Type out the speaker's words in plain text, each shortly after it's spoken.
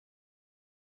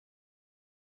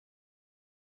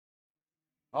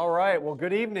All right. Well,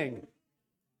 good evening.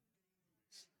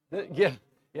 Yeah,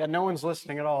 no one's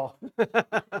listening at all.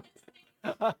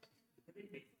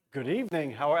 Good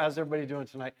evening. How's everybody doing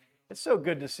tonight? It's so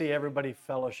good to see everybody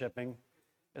fellowshipping.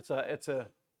 It's a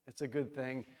good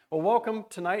thing. Well, welcome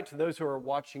tonight to those who are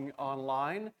watching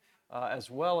online,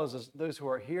 as well as those who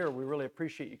are here. We really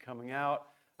appreciate you coming out.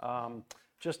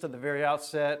 Just at the very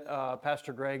outset,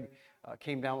 Pastor Greg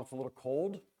came down with a little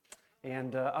cold,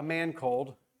 and a man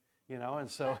cold.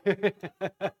 And so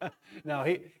no,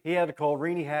 he had a cold.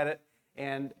 Renee had it,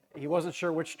 and he wasn't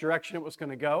sure which direction it was going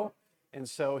to go, and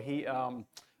so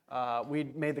we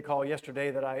made the call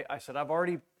yesterday that I said I've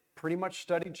already pretty much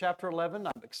studied chapter 11.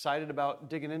 I'm excited about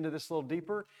digging into this a little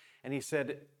deeper, and he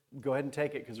said go ahead and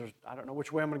take it because I don't know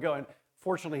which way I'm going to go. And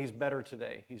fortunately, he's better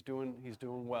today. He's doing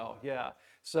well. Yeah.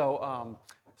 So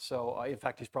in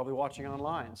fact, he's probably watching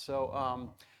online.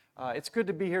 So it's good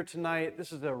to be here tonight.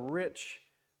 This is a rich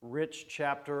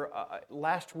chapter.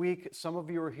 Last week, some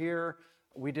of you were here.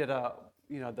 We did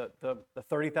the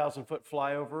 30,000 foot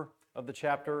flyover of the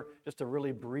chapter, just a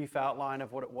really brief outline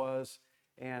of what it was.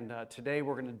 And today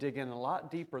we're going to dig in a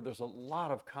lot deeper. There's a lot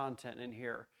of content in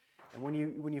here. And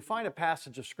when you find a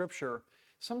passage of scripture,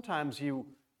 sometimes you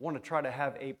want to try to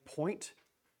have a point.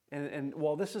 And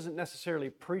while this isn't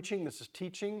necessarily preaching, this is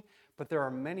teaching, but there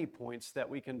are many points that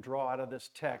we can draw out of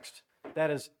this text that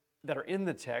are in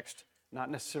the text, not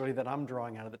necessarily that I'm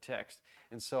drawing out of the text.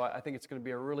 And so I think it's going to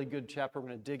be a really good chapter. We're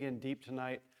going to dig in deep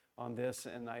tonight on this,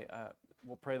 and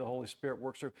we'll pray the Holy Spirit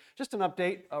works through. Just an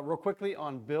update real quickly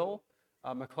on Bill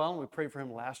McClellan. We prayed for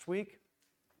him last week.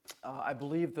 I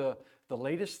believe the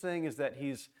latest thing is that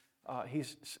he's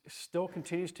still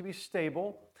continues to be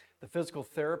stable. The physical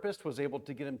therapist was able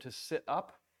to get him to sit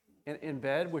up in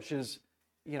bed, which is,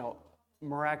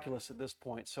 miraculous at this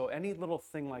point. So any little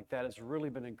thing like that has really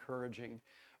been encouraging.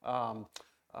 What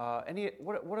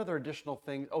other additional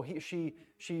things? Oh,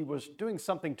 she was doing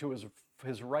something to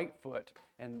his right foot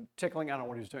and tickling. I don't know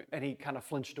what he was doing, and he kind of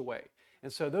flinched away.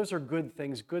 And so those are good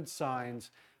things, good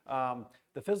signs.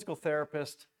 The physical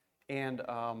therapist and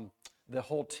the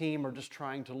whole team are just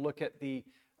trying to look at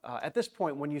at this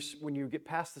point when you get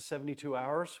past the 72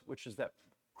 hours, which is that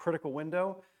critical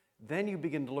window, then you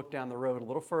begin to look down the road a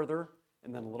little further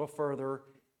and then a little further.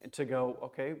 And to go,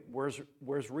 okay, where's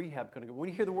rehab going to go? When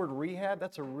you hear the word rehab,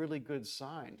 that's a really good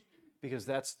sign because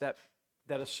that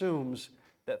assumes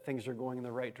that things are going in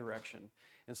the right direction.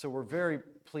 And so we're very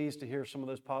pleased to hear some of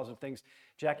those positive things.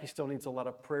 Jackie still needs a lot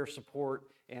of prayer support,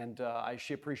 and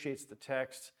she appreciates the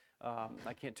text.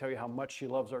 I can't tell you how much she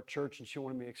loves our church, and she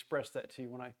wanted me to express that to you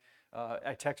when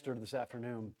I texted her this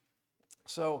afternoon.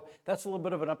 So that's a little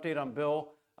bit of an update on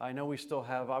Bill. I know we still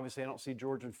have, obviously I don't see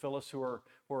George and Phyllis who are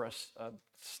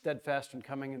steadfast in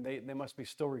coming, and they must be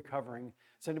still recovering.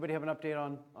 Does anybody have an update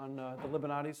on the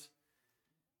Libanatis?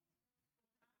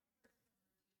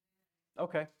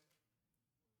 Okay.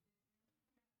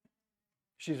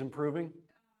 She's improving?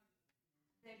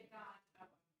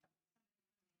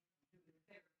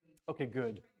 Okay,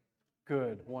 good,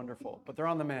 wonderful. But they're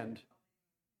on the mend.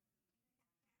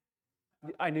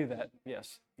 I knew that,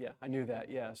 yes. Yeah, I knew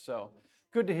that, yeah. So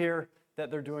good to hear that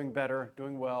they're doing better,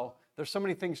 doing well. There's so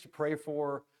many things to pray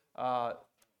for,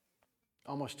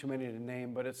 almost too many to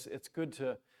name, but it's good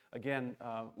to, again,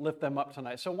 lift them up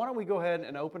tonight. So why don't we go ahead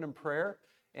and open in prayer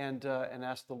and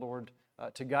ask the Lord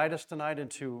to guide us tonight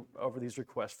over these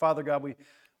requests. Father God,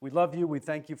 we love you. We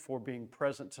thank you for being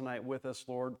present tonight with us,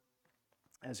 Lord,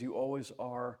 as you always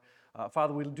are.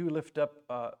 Father, we do lift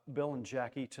up Bill and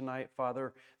Jackie tonight,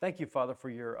 Father. Thank you, Father, for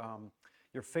your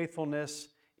faithfulness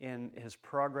in his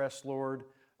progress, Lord.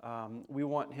 We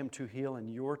want him to heal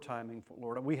in your timing,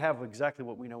 Lord. We have exactly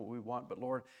what we want, but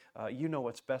Lord, you know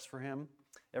what's best for him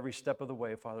every step of the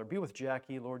way, Father. Be with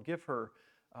Jackie, Lord. Give her,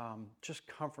 just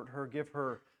comfort her. Give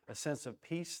her a sense of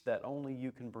peace that only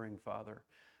you can bring, Father.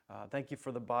 Thank you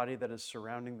for the body that is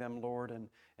surrounding them, Lord,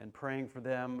 and praying for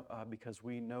them because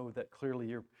we know that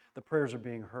clearly the prayers are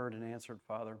being heard and answered,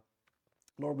 Father.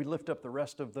 Lord, we lift up the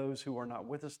rest of those who are not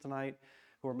with us tonight,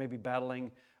 who are maybe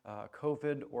battling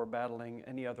COVID or battling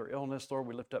any other illness. Lord,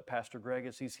 we lift up Pastor Greg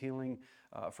as he's healing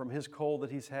from his cold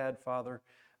that he's had, Father.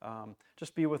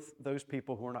 Just be with those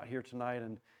people who are not here tonight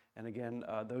and again,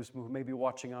 those who may be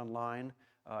watching online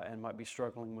and might be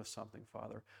struggling with something,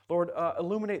 Father. Lord,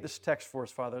 illuminate this text for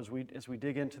us, Father, as we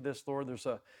dig into this, Lord.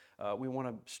 We want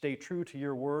to stay true to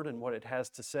your word and what it has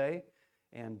to say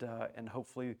and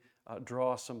hopefully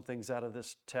draw some things out of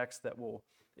this text that will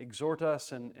exhort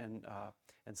us and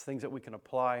things that we can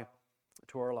apply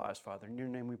to our lives, Father. In your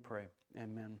name we pray.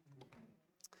 Amen.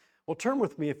 Well, turn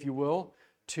with me, if you will,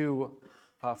 to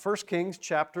 1 Kings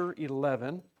chapter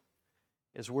 11.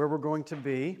 is where we're going to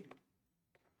be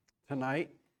tonight.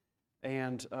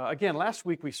 And again, last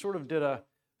week we sort of did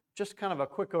just kind of a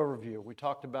quick overview. We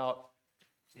talked about,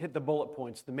 hit the bullet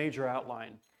points, the major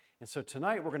outline. And so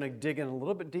tonight we're going to dig in a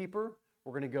little bit deeper.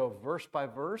 We're going to go verse by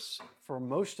verse for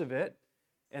most of it.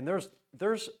 And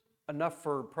there's enough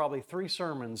for probably 3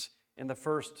 sermons in the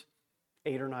first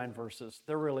 8 or 9 verses.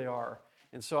 There really are.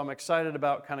 And so I'm excited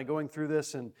about kind of going through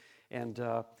this. And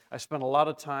I spent a lot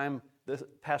of time this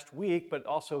past week, but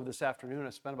also this afternoon,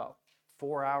 I spent about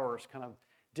 4 hours kind of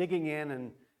digging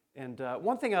in. And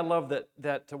one thing I love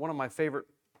that one of my favorite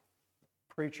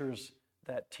preachers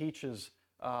that teaches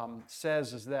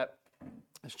says is that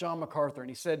it's John MacArthur, and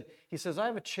he says, I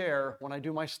have a chair when I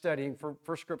do my studying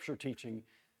for scripture teaching.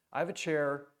 I have a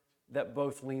chair that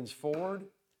both leans forward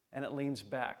and it leans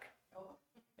back.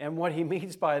 And what he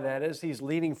means by that is he's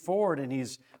leaning forward and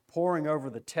he's poring over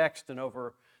the text and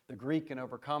over the Greek and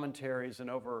over commentaries and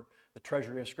over the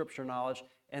treasury of scripture knowledge.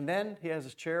 And then he has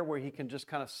his chair where he can just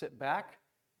kind of sit back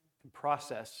and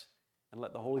process and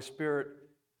let the Holy Spirit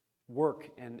work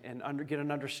and get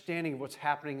an understanding of what's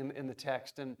happening in the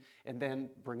text and then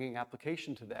bringing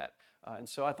application to that. And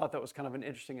so I thought that was kind of an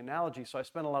interesting analogy. So I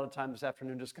spent a lot of time this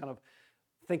afternoon just kind of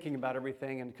thinking about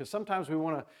everything. And because sometimes we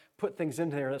want to put things in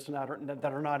there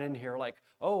that are not in here, like,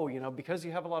 oh, because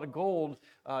you have a lot of gold,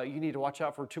 you need to watch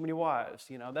out for too many wives.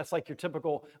 That's like your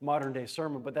typical modern day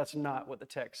sermon, but that's not what the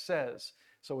text says.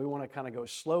 So we want to kind of go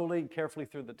slowly and carefully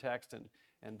through the text.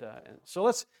 And so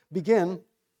let's begin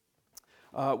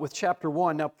with chapter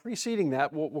 1. Now, preceding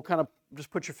that, we'll kind of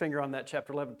just put your finger on that,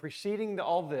 chapter 11. Preceding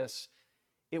all this,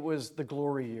 it was the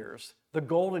glory years, the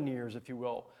golden years, if you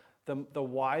will. The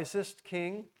wisest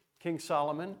king, King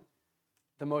Solomon,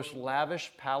 the most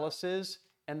lavish palaces,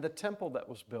 and the temple that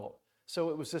was built. So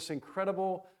it was this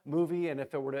incredible movie, and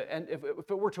if it were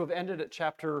to have ended at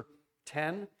chapter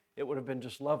 10, it would have been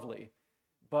just lovely.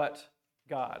 But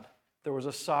God, there was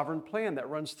a sovereign plan that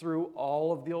runs through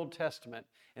all of the Old Testament,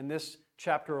 and this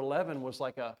chapter 11 was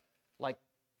like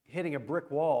hitting a brick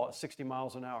wall at 60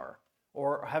 miles an hour,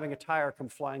 or having a tire come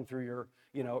flying through your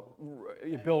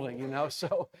building.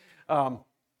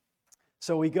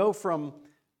 So we go from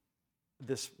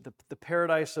the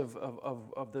paradise of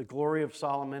the glory of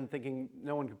Solomon, thinking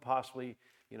no one could possibly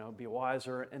be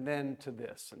wiser, and then to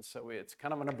this. And so it's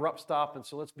kind of an abrupt stop. And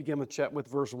so let's begin with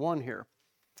verse 1 here.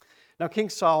 Now King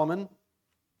Solomon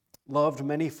loved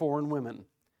many foreign women.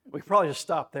 We could probably just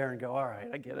stop there and go, all right,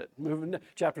 I get it. Moving to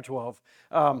chapter 12.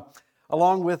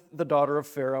 Along with the daughter of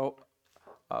Pharaoh,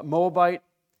 Moabite,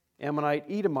 Ammonite,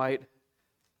 Edomite,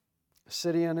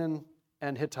 Sidonian,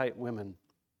 and Hittite women.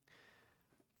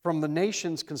 From the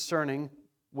nations concerning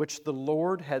which the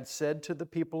Lord had said to the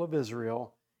people of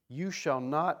Israel, you shall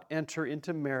not enter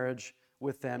into marriage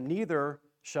with them, neither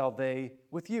shall they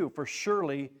with you, for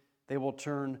surely they will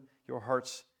turn your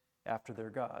hearts after their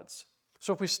gods.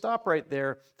 So if we stop right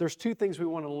there, there's 2 things we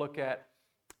want to look at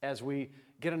as we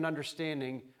get an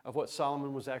understanding of what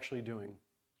Solomon was actually doing.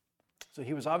 So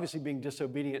he was obviously being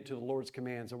disobedient to the Lord's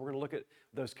commands, and we're going to look at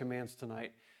those commands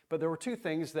tonight. But there were 2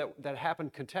 things that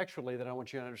happened contextually that I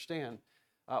want you to understand.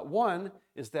 One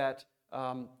is that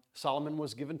Solomon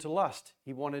was given to lust.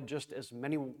 He wanted just as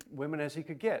many women as he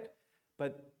could get.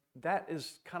 But that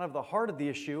is kind of the heart of the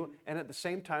issue, and at the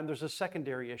same time, there's a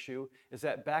secondary issue, is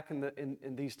that back in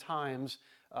these times,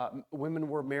 women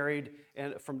were married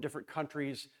from different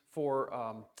countries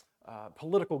for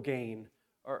political gain,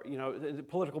 or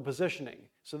political positioning.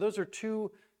 So those are 2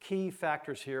 key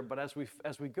factors here. But as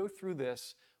we go through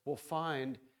this, we'll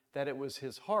find that it was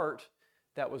his heart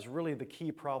that was really the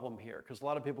key problem here. Because a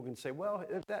lot of people can say, well,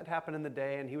 that happened in the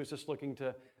day, and he was just looking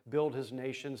to build his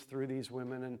nations through these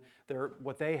women and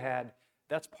what they had.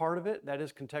 That's part of it. That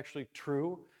is contextually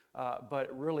true. But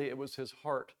really, it was his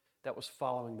heart that was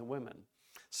following the women.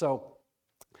 So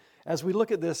as we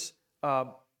look at this,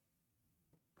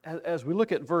 as we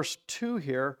look at verse 2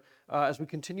 here, as we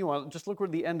continue on, just look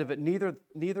at the end of it.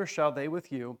 Neither shall they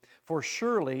with you, for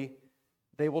surely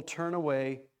they will turn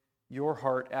away your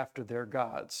heart after their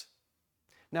gods.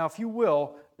 Now, if you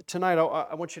will, tonight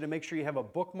I want you to make sure you have a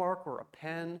bookmark or a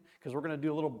pen, because we're going to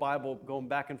do a little Bible going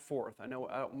back and forth. I know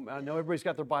everybody's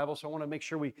got their Bible, so I want to make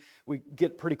sure we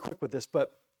get pretty quick with this.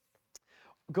 But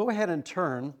go ahead and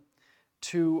turn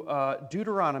to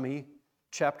Deuteronomy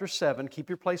chapter 7. Keep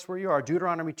your place where you are.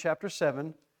 Deuteronomy chapter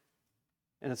 7,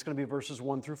 and it's going to be verses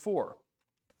 1 through 4.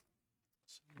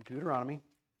 Deuteronomy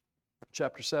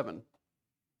chapter 7.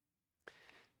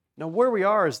 Now, where we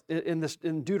are is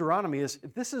in Deuteronomy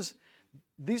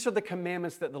these are the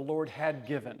commandments that the Lord had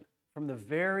given from the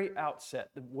very outset,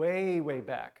 way, way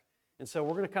back. And so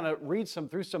we're going to kind of read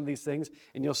through some of these things,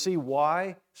 and you'll see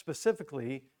why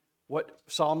specifically what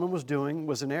Solomon was doing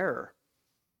was an error.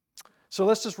 So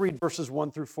let's just read verses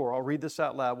 1 through 4. I'll read this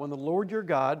out loud. When the Lord your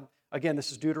God, again,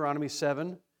 this is Deuteronomy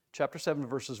 7, chapter 7,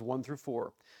 verses 1 through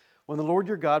 4. When the Lord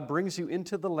your God brings you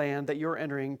into the land that you're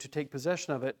entering to take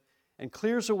possession of it, and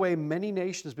clears away many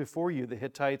nations before you, the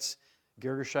Hittites,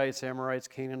 Girgashites, Amorites,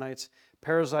 Canaanites,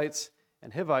 Perizzites,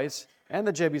 and Hivites, and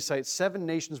the Jebusites, 7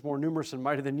 nations more numerous and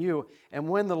mighty than you. And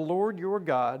when the Lord your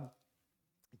God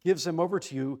gives them over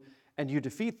to you, and you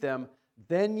defeat them,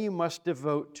 then you must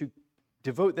devote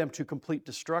them to complete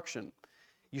destruction.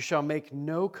 You shall make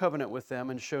no covenant with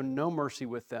them and show no mercy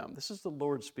with them. This is the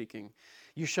Lord speaking.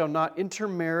 You shall not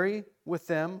intermarry with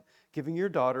them, giving your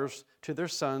daughters to their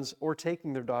sons or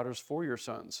taking their daughters for your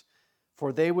sons.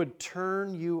 For they would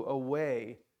turn you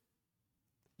away,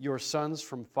 your sons,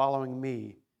 from following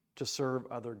me to serve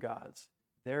other gods.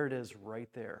 There it is right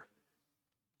there.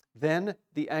 Then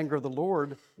the anger of the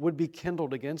Lord would be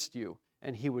kindled against you,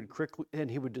 and he would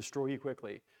destroy you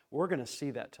quickly. We're going to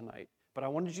see that tonight. But I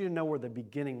wanted you to know where the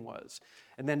beginning was.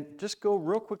 And then just go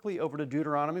real quickly over to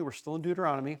Deuteronomy. We're still in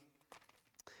Deuteronomy,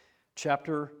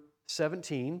 chapter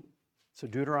 17. So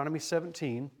Deuteronomy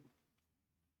 17.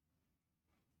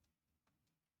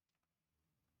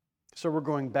 So we're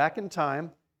going back in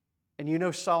time. And you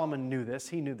know Solomon knew this.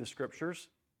 He knew the scriptures.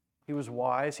 He was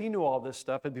wise. He knew all this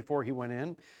stuff before he went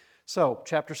in. So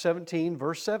chapter 17,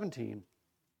 verse 17.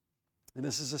 And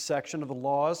this is a section of the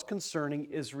laws concerning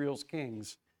Israel's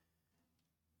kings.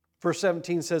 Verse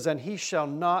 17 says, and he shall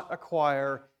not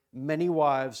acquire many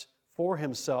wives for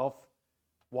himself.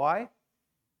 Why?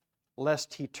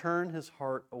 Lest he turn his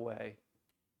heart away.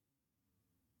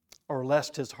 Or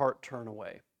lest his heart turn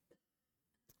away.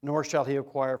 Nor shall he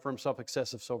acquire for himself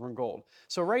excessive silver and gold.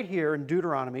 So right here in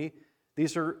Deuteronomy,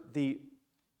 these are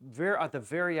at the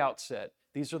very outset,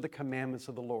 these are the commandments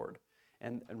of the Lord.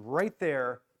 And right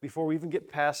there, before we even get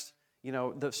past,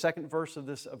 the second verse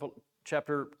of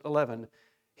chapter 11,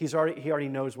 he already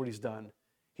knows what he's done.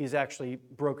 He's actually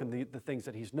broken the things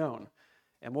that he's known.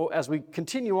 And as we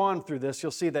continue on through this,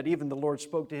 you'll see that even the Lord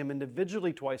spoke to him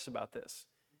individually twice about this.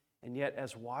 And yet,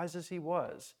 as wise as he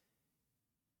was,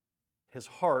 his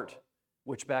heart,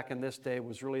 which back in this day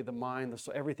was really the mind,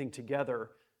 everything together,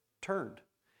 turned.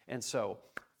 And so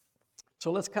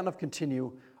let's kind of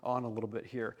continue on a little bit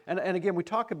here. And again, we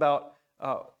talk about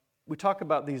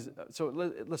these.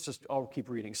 So I'll keep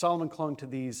reading. Solomon clung to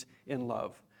these in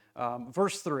love.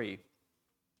 Verse 3.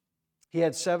 He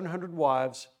had 700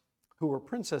 wives who were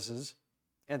princesses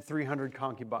and 300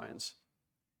 concubines.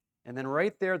 And then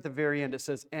right there at the very end it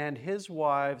says, and his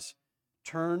wives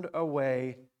turned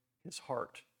away his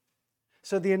heart.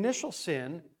 So the initial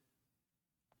sin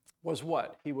was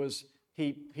what?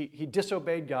 He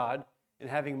disobeyed God in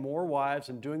having more wives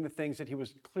and doing the things that he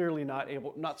was clearly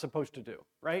not supposed to do,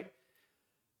 right?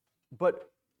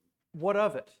 But what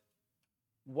of it?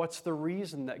 What's the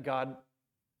reason that God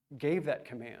gave that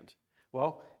command?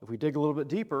 Well, if we dig a little bit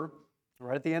deeper,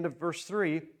 right at the end of verse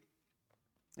 3,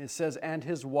 it says, and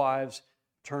his wives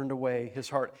turned away his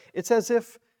heart. It's as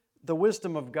if the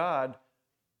wisdom of God,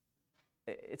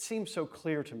 it seems so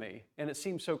clear to me, and it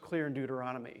seems so clear in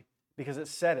Deuteronomy, because it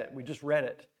said it, we just read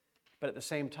it. But at the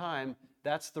same time,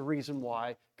 that's the reason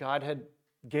why God had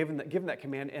given that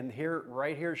command, and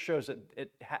right here shows that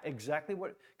exactly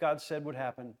what God said would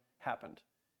happen, happened.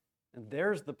 And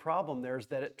there's the problem there, is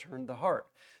that it turned the heart.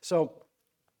 So,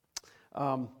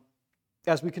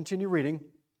 as we continue reading,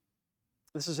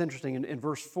 this is interesting in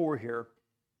verse 4 here.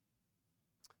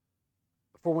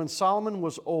 For when Solomon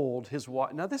was old, his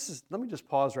wife... Now let me just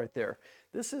pause right there.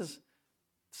 This is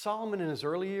Solomon in his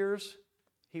early years.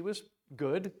 He was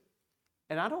good.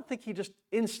 And I don't think he just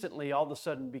instantly all of a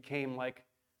sudden became like,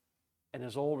 in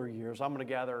his older years, I'm going to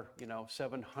gather,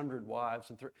 700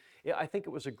 wives. I think it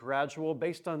was a gradual,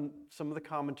 based on some of the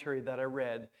commentary that I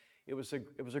read, it was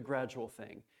a gradual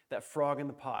thing. That frog in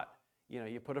the pot.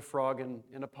 You put a frog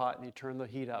in a pot and you turn the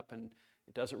heat up and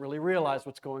it doesn't really realize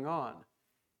what's going on.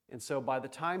 And so by the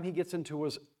time he gets into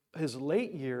his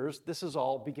late years, this is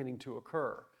all beginning to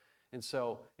occur. And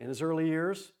so in his early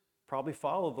years, probably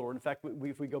followed the Lord. In fact,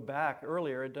 if we go back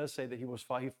earlier, it does say that he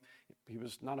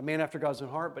was not a man after God's own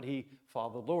heart, but he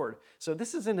followed the Lord. So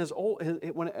this is in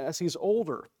as he's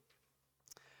older.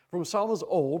 From Solomon's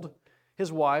old,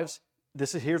 his wives,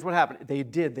 here's what happened.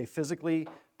 They physically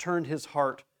turned his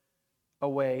heart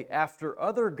away after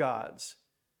other gods.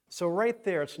 So right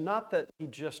there, it's not that he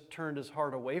just turned his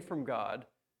heart away from God,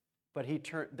 but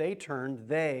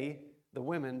the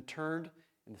women turned,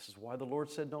 and this is why the Lord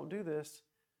said, don't do this.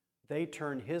 They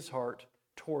turned his heart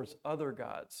towards other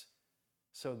gods.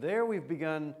 So there we've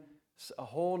begun a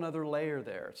whole nother layer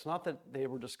there. It's not that they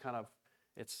were just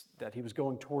it's that he was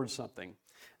going towards something.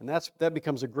 And that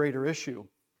becomes a greater issue.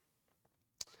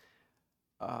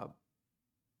 Let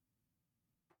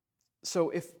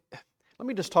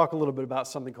me just talk a little bit about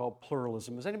something called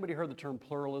pluralism. Has anybody heard the term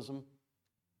pluralism?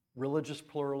 Religious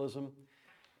pluralism?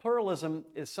 Pluralism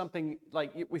is something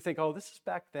like we think, oh, this is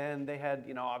back then. They had,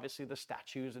 obviously the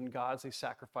statues and gods they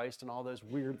sacrificed and all those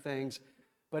weird things.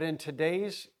 But in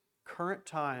today's current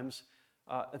times,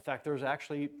 in fact, there's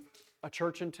actually a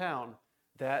church in town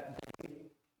that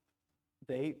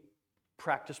they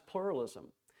practice pluralism.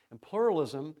 And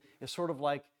pluralism is sort of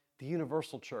like the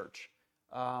universal church,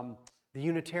 the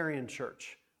Unitarian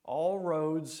church. All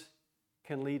roads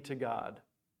can lead to God.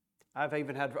 I've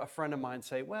even had a friend of mine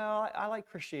say, well, I like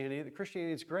Christianity. The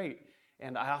Christianity is great.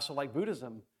 And I also like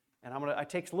Buddhism. And I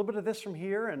take a little bit of this from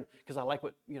here, and because I like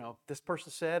what this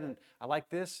person said, and I like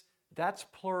this. That's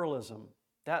pluralism.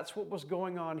 That's what was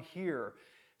going on here.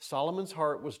 Solomon's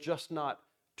heart was just not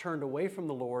turned away from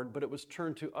the Lord, but it was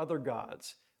turned to other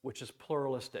gods, which is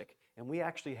pluralistic. And we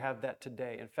actually have that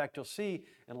today. In fact, you'll see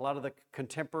in a lot of the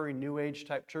contemporary New Age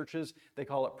type churches, they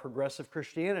call it progressive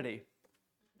Christianity.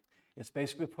 It's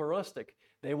basically pluralistic.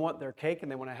 They want their cake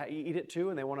and they want to eat it too,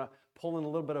 and they want to pull in a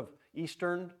little bit of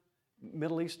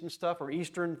Middle Eastern stuff or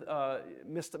Eastern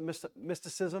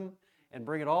mysticism and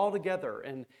bring it all together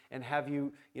and have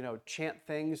you chant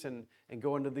things and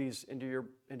go into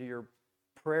your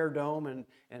prayer dome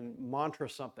and mantra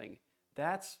something.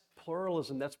 That's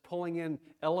pluralism. That's pulling in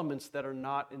elements that are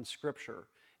not in Scripture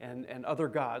and other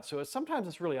gods. So sometimes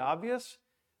it's really obvious,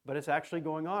 but it's actually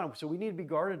going on. So we need to be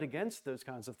guarded against those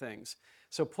kinds of things.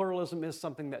 So pluralism is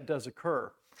something that does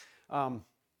occur.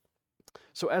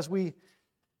 So as we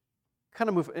kind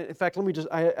of move, in fact,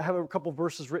 I have a couple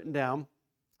verses written down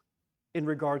in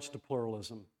regards to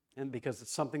pluralism, and because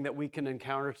it's something that we can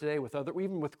encounter today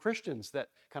even with Christians that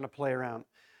kind of play around.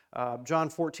 John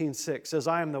 14:6 says,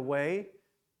 I am the way,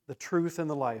 the truth, and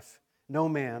the life. No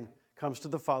man comes to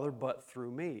the Father but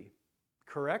through me.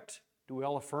 Correct? Do we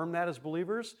all affirm that as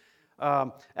believers?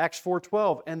 Acts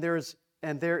 4:12,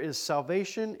 and there is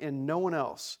salvation in no one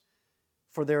else,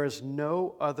 for there is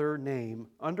no other name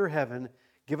under heaven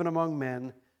given among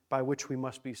men by which we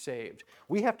must be saved.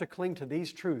 We have to cling to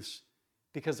these truths,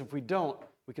 because if we don't,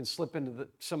 we can slip into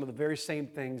some of the very same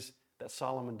things that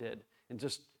Solomon did. And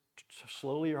just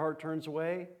slowly your heart turns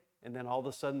away, and then all of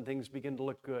a sudden things begin to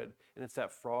look good. And it's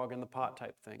that frog in the pot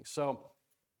type thing. So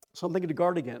something to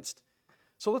guard against.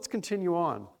 So let's continue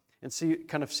on and see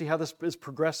how this is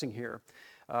progressing here.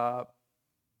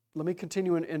 Let me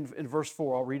continue in verse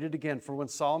 4. I'll read it again. For when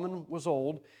Solomon was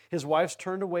old, his wives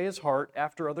turned away his heart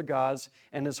after other gods,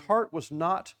 and his heart was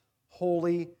not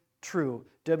wholly true.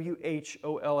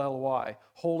 W-H-O-L-L-Y.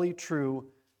 Wholly true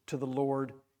to the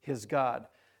Lord his God.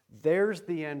 There's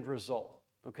the end result.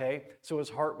 Okay? So his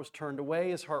heart was turned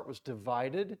away, his heart was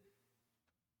divided.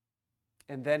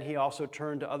 And then he also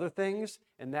turned to other things,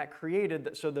 and that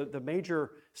created, so the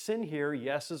major sin here,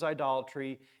 yes, is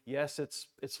idolatry, yes, it's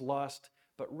lust,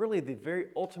 but really the very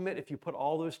ultimate, if you put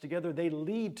all those together, they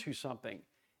lead to something,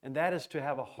 and that is to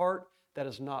have a heart that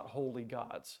is not wholly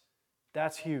God's.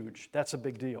 That's huge. That's a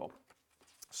big deal.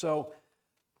 So,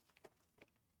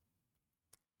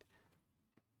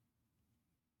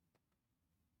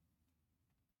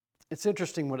 it's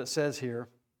interesting what it says here.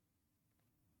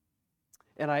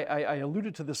 And I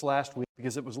alluded to this last week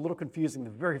because it was a little confusing the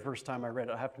very first time I read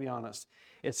it, I have to be honest.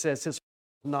 It says, his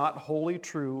heart was not wholly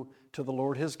true to the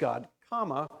Lord his God,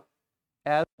 comma,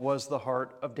 as was the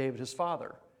heart of David his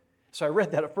father. So I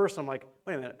read that at first, I'm like,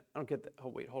 wait a minute, I don't get that. Oh,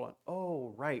 wait, hold on.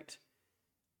 Oh, right.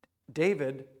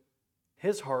 David,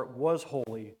 his heart was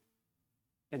holy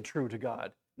and true to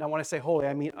God. Now, when I say holy,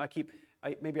 I mean,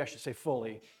 maybe I should say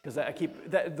fully, because I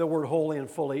keep the word holy and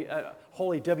fully,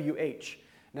 holy, W-H.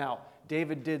 Now,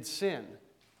 David did sin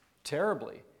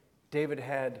terribly. David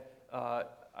had,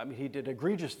 he did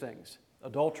egregious things,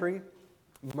 adultery,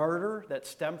 murder that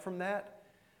stemmed from that.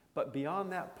 But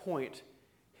beyond that point,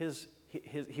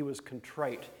 he was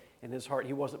contrite in his heart.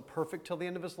 He wasn't perfect till the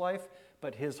end of his life,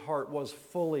 but his heart was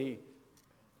fully,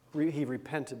 he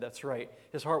repented, that's right.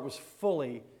 His heart was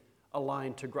fully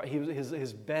aligned to God.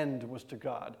 His bend was to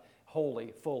God,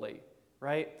 wholly, fully,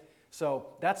 right? So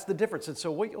that's the difference. And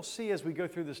so what you'll see as we go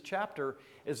through this chapter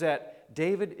is that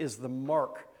David is the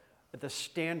mark, the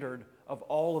standard of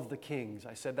all of the kings.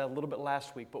 I said that a little bit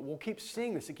last week, but we'll keep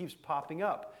seeing this. It keeps popping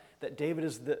up, that David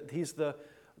is he's the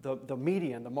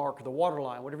median, the mark, the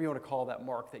waterline, whatever you want to call that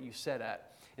mark that you set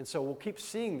at. And so we'll keep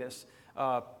seeing this.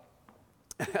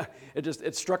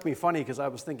 It struck me funny because I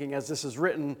was thinking as this is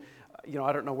written,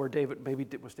 I don't know where David,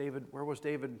 where was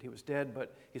David? He was dead,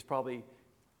 but he's probably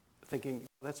thinking,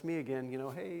 that's me again,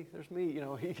 hey, there's me,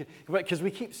 because we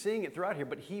keep seeing it throughout here,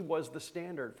 but he was the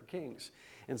standard for kings.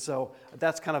 And so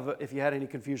that's kind of, if you had any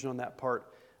confusion on that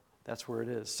part, that's where it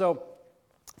is. So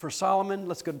for Solomon,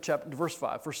 let's go to verse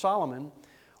 5. For Solomon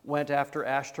went after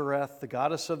Ashtoreth, the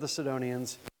goddess of the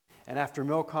Sidonians, and after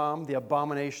Milcom, the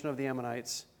abomination of the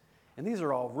Ammonites. And these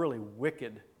are all really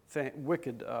wicked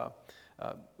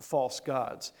false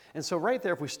gods. And so right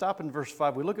there, if we stop in verse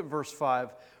 5, we look at verse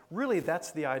 5, really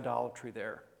that's the idolatry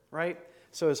there, right?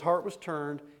 So his heart was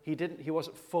turned. He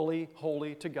wasn't fully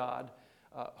holy to God,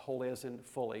 holy as in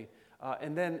fully.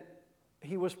 And then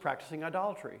he was practicing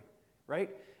idolatry, right?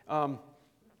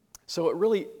 So it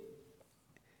really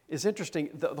is interesting,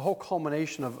 the whole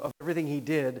culmination of everything he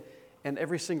did and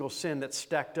every single sin that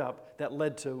stacked up that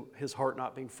led to his heart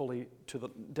not being fully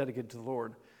dedicated to the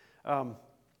Lord.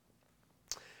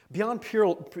 Beyond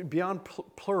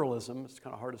pluralism, it's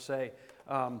kind of hard to say,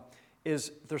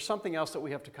 is there's something else that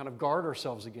we have to kind of guard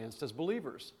ourselves against as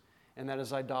believers, and that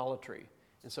is idolatry.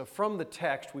 And so from the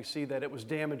text, we see that it was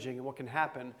damaging and what can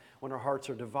happen when our hearts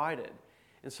are divided.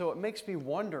 And so it makes me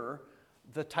wonder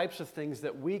the types of things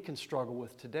that we can struggle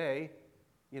with today.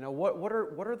 What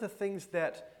are the things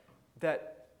that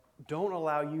don't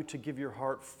allow you to give your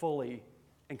heart fully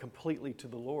and completely to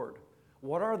the Lord?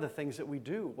 What are the things that we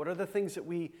do? What are the things that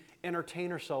we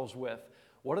entertain ourselves with?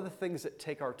 What are the things that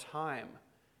take our time?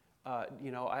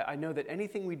 I know that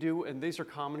anything we do, and these are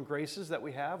common graces that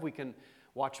we have, we can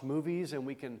watch movies and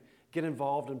we can get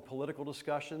involved in political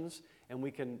discussions and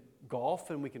we can golf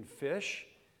and we can fish,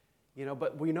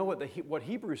 but we know what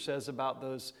Hebrews says about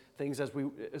those things as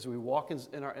we walk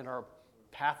in our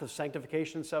path of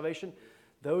sanctification and salvation.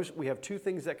 We have two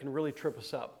things that can really trip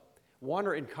us up. One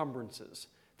are encumbrances,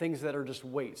 things that are just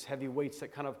weights, heavy weights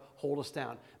that kind of hold us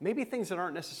down. Maybe things that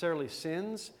aren't necessarily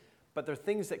sins, but they're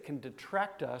things that can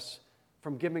detract us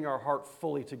from giving our heart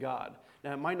fully to God.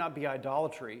 Now, it might not be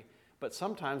idolatry, but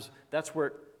sometimes that's where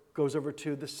it goes over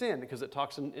to the sin, because it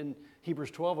talks in Hebrews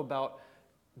 12 about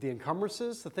the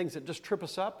encumbrances, the things that just trip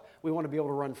us up. We want to be able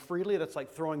to run freely. That's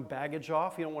like throwing baggage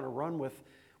off. You don't want to run with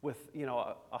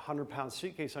a 100-pound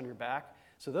suitcase on your back.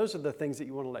 So those are the things that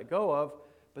you want to let go of.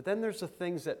 But then there's the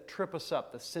things that trip us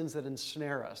up, the sins that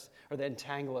ensnare us, or that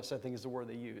entangle us, I think is the word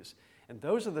they use. And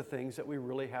those are the things that we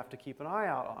really have to keep an eye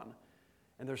out on.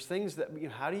 And there's things that,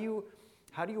 how do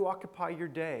you occupy your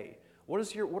day? What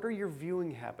are your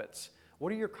viewing habits?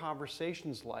 What are your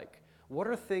conversations like? What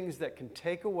are things that can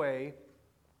take away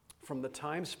from the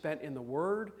time spent in the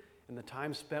Word and the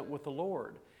time spent with the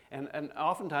Lord? And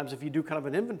oftentimes, if you do kind of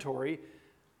an inventory,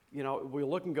 we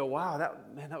look and go, wow,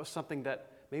 that was something that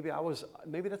maybe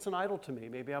that's an idol to me.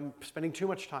 Maybe I'm spending too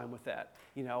much time with that.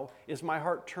 Is my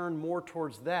heart turned more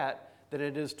towards that than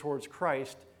it is towards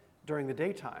Christ during the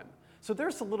daytime? So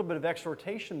there's a little bit of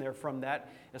exhortation there from that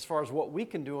as far as what we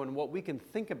can do and what we can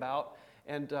think about.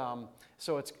 And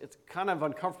so it's kind of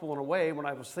uncomfortable in a way. When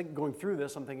I was going through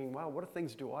this, I'm thinking, wow, what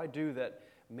things do I do that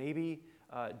maybe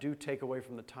do take away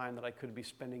from the time that I could be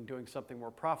spending doing something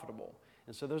more profitable?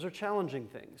 And so those are challenging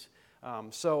things.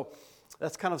 So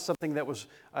that's kind of something that was,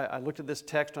 I looked at this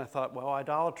text and I thought, well,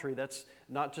 idolatry, that's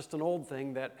not just an old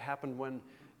thing that happened when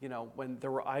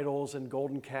there were idols and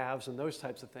golden calves and those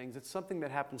types of things. It's something that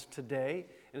happens today,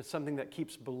 and it's something that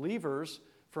keeps believers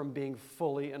from being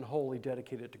fully and wholly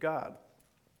dedicated to God.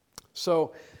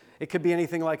 So it could be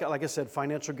anything like I said,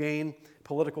 financial gain,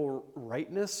 political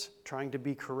rightness, trying to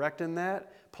be correct in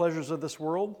that, pleasures of this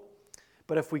world.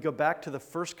 But if we go back to the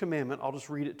first commandment, I'll just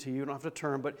read it to you. You don't have to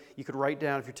turn, but you could write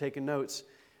down if you're taking notes.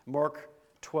 Mark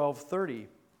 12:30.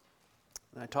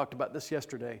 And I talked about this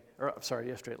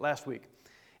last week.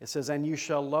 It says, "And you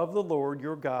shall love the Lord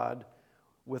your God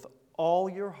with all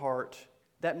your heart."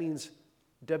 That means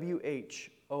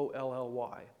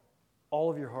WHOLLY. All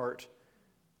of your heart,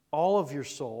 all of your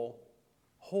soul,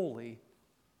 wholly,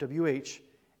 WH,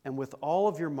 and with all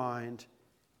of your mind,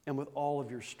 and with all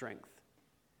of your strength.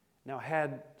 Now,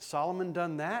 had Solomon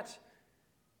done that,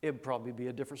 it would probably be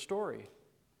a different story.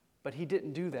 But he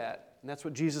didn't do that, and that's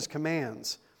what Jesus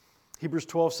commands. Hebrews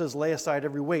 12 says, "Lay aside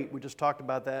every weight." We just talked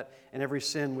about that, and every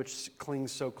sin which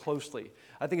clings so closely.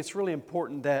 I think it's really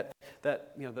important that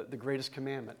the greatest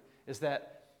commandment is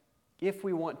that if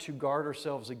we want to guard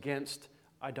ourselves against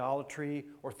idolatry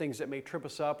or things that may trip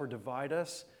us up or divide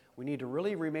us, we need to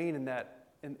really remain in that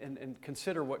and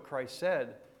consider what Christ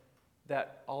said,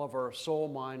 that all of our soul,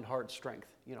 mind, heart, strength,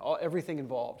 everything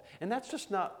involved. And that's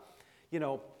just not,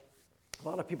 a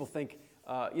lot of people think,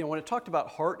 when it talked about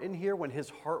heart in here, when his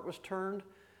heart was turned,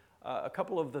 A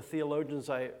couple of the theologians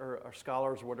or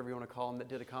scholars or whatever you want to call them that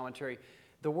did a commentary,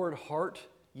 the word heart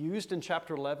used in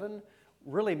chapter 11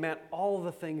 really meant all of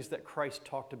the things that Christ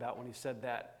talked about when he said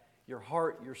that. Your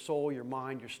heart, your soul, your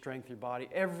mind, your strength, your body,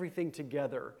 everything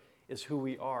together is who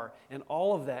we are. And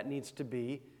all of that needs to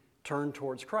be turned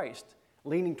towards Christ,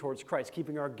 leaning towards Christ,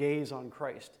 keeping our gaze on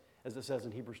Christ, as it says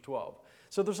in Hebrews 12.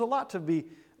 So there's a lot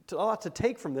to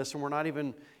take from this, and we're not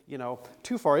even,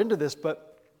 too far into this,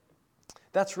 but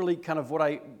that's really kind of what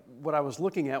I was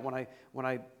looking at when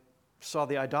I saw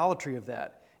the idolatry of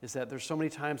that, is that there's so many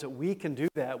times that we can do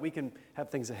that, we can have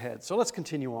things ahead. So let's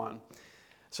continue on.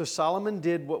 So Solomon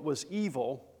did what was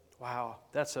evil. Wow,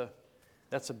 that's a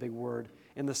big word.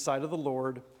 In the sight of the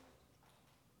Lord,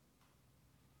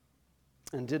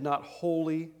 and did not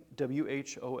wholly,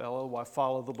 W-H-O-L-L-Y,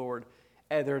 follow the Lord.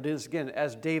 And there it is again,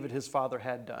 as David his father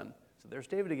had done. So there's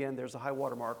David again, there's the high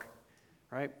water mark,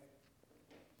 right?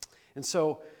 And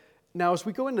so now as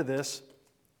we go into this,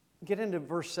 get into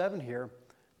verse 7 here,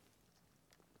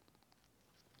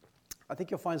 I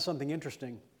think you'll find something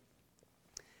interesting.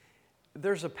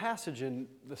 There's a passage in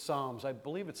the Psalms, I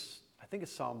think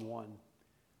it's Psalm 1,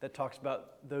 that talks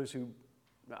about those who,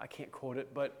 I can't quote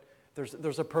it, but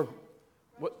there's a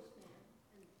what?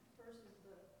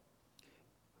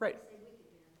 Right.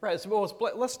 Right. So,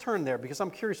 well, let's turn there because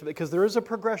I'm curious about it, because there is a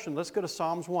progression. Let's go to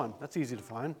Psalms 1. That's easy to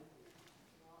find.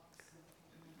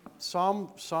 Psalm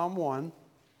 1,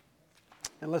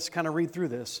 and let's kind of read through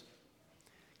this,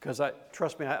 because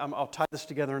trust me, I'll tie this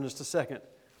together in just a second.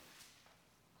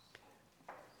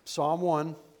 Psalm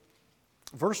 1,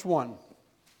 verse 1.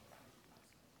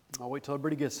 I'll wait till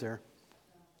everybody gets there.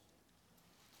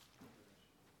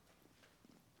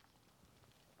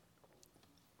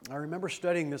 I remember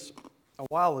studying this a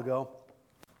while ago,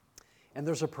 and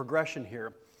there's a progression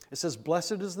here. It says,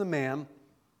 "Blessed is the man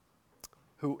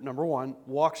who, number 1,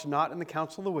 walks not in the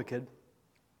counsel of the wicked,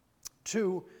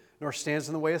 2, nor stands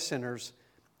in the way of sinners,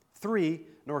 3,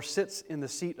 nor sits in the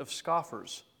seat of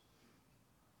scoffers."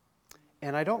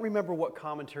 And I don't remember what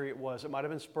commentary it was. It might have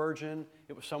been Spurgeon.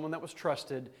 It was someone that was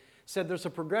trusted. Said there's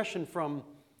a progression from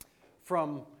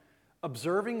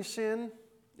observing sin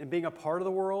and being a part of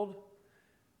the world,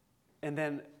 and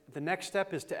then the next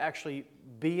step is to actually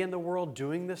be in the world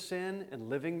doing the sin and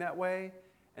living that way.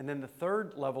 And then the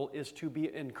third level is to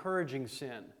be encouraging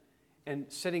sin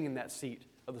and sitting in that seat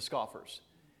of the scoffers.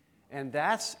 And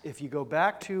that's, if you go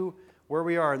back to where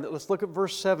we are, and let's look at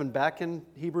verse 7 back in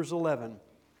Hebrews 11.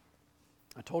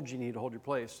 I told you need to hold your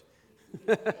place.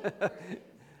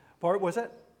 Part, was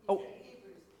that? Oh,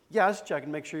 yeah, I was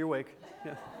checking, make sure you're awake.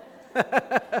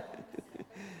 Yeah.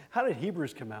 How did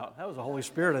Hebrews come out? That was the Holy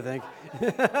Spirit, I think.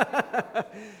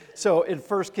 So in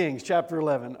 1 Kings chapter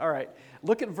 11, all right,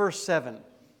 look at verse 7.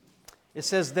 It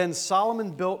says, "Then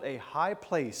Solomon built a high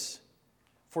place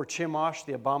for Chemosh,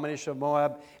 the abomination of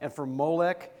Moab, and for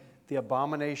Molech, the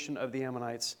abomination of the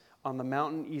Ammonites, on the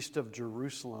mountain east of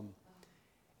Jerusalem.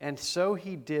 And so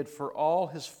he did for all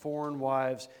his foreign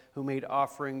wives who made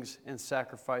offerings and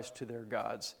sacrificed to their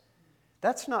gods."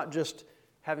 That's not just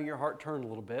having your heart turn a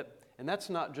little bit, and that's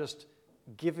not just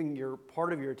giving your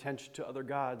part of your attention to other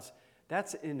gods.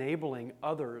 That's enabling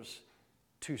others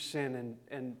to sin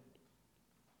and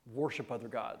worship other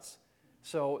gods.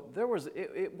 So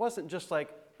it wasn't just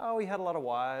like, oh, he had a lot of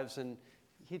wives and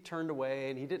he turned away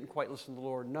and he didn't quite listen to the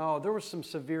Lord. No, there was some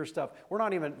severe stuff. We're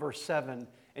not even at verse 7,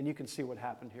 and you can see what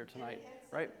happened here tonight,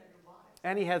 right?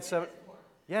 And he had 7.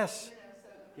 Yes.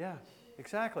 Yeah,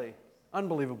 exactly.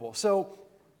 Unbelievable. So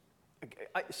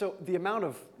the amount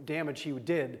of damage he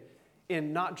did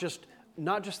in not just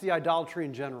the idolatry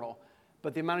in general,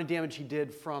 but the amount of damage he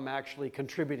did from actually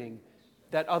contributing,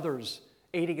 that others,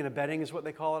 aiding and abetting is what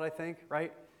they call it, I think,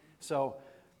 right? So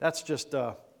that's just,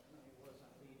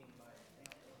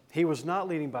 he was not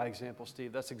leading by example,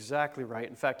 Steve. That's exactly right.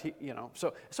 In fact,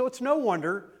 so it's no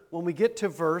wonder when we get to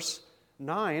verse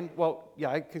 9,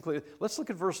 I concluded. Let's look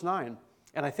at verse 9.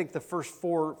 And I think the first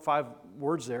 4 or 5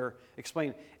 words there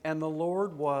explain, and the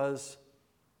Lord was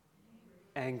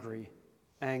angry.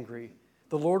 Angry.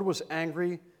 The Lord was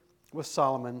angry with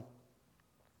Solomon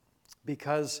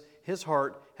because his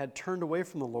heart had turned away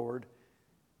from the Lord,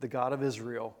 the God of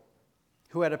Israel,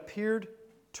 who had appeared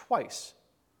twice.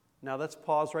 Now let's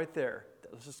pause right there.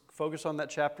 Let's just focus on that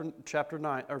chapter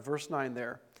 9 or verse 9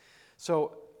 there.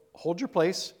 So hold your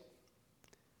place.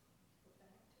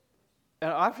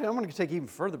 And actually, I'm going to take even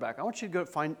further back. I want you to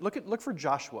go look for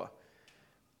Joshua.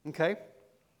 Okay?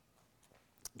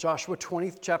 Joshua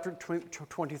chapter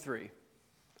 23.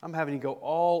 I'm having you go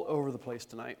all over the place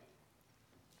tonight.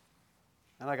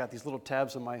 And I got these little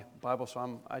tabs in my Bible,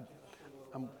 so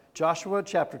I'm Joshua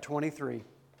chapter 23.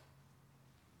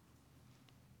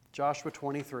 Joshua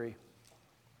 23.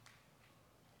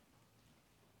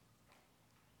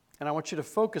 And I want you to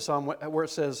focus on where it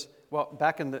says, well,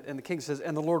 back in the King it says,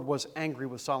 and the Lord was angry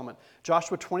with Solomon.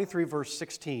 Joshua 23, verse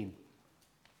 16.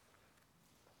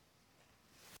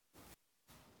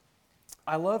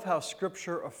 I love how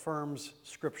Scripture affirms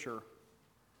Scripture.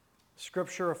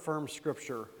 Scripture affirms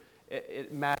Scripture.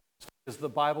 It matters because the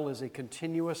Bible is a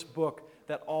continuous book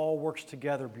that all works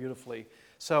together beautifully.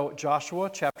 So Joshua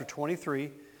chapter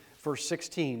 23, verse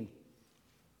 16.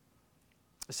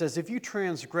 It says, if you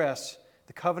transgress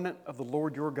the covenant of the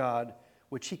Lord your God,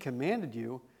 which he commanded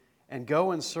you, and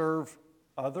go and serve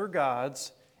other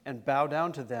gods and bow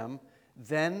down to them,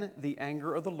 then the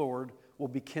anger of the Lord will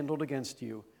be kindled against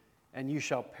you, and you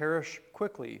shall perish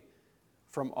quickly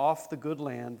from off the good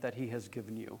land that he has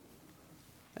given you.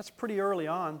 That's pretty early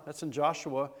on. That's in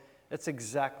Joshua. That's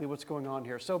exactly what's going on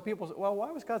here. So people say, well,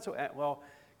 why was God so angry? Well,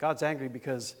 God's angry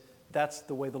because that's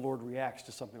the way the Lord reacts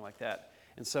to something like that.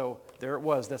 And so there it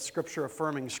was. That's Scripture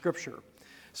affirming Scripture.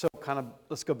 So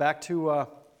let's go back to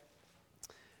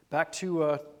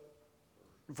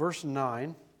verse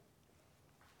 9.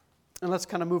 And let's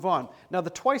kind of move on. Now, the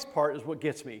twice part is what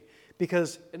gets me.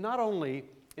 Because not only,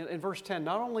 in verse 10,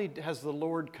 not only has the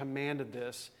Lord commanded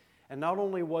this, and not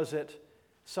only was it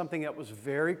something that was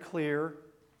very clear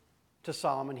to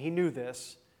Solomon, he knew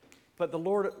this, but the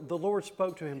Lord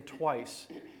spoke to him twice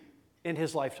in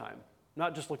his lifetime,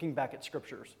 not just looking back at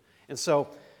scriptures. And so,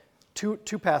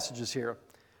 two passages here.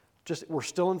 We're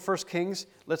still in 1 Kings.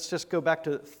 Let's just go back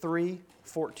to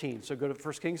 3:14. So go to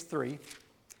 1 Kings 3.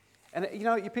 And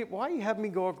you people, why you have me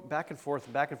go back and forth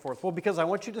and back and forth? Well, because I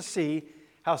want you to see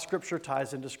how Scripture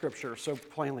ties into Scripture so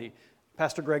plainly.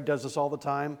 Pastor Greg does this all the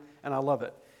time, and I love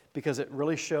it because it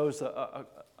really shows a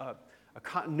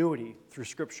continuity through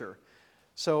Scripture.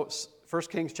 So 1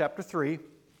 Kings chapter 3,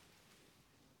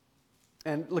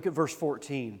 and look at verse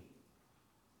 14.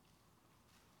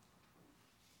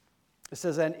 It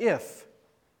says, and if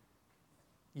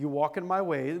you walk in my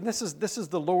way, and this is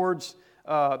the Lord's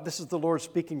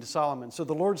speaking to Solomon. So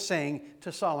the Lord's saying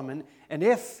to Solomon, and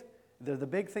if, the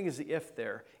big thing is the if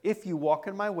there, if you walk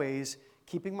in my ways,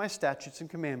 keeping my statutes and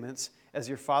commandments, as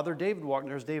your father David walked,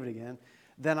 and there's David again,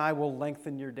 then I will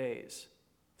lengthen your days.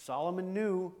 Solomon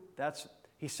knew,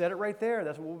 he said it right there,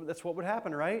 that's what would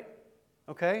happen, right?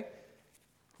 Okay?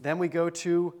 Then we go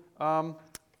to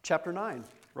chapter 9,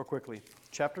 real quickly.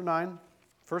 Chapter 9,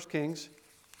 1 Kings,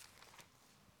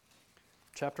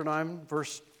 chapter 9,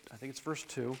 I think it's verse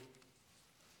 2.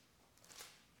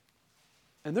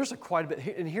 And there's quite a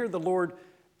bit. And here the Lord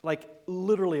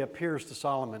literally appears to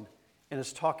Solomon and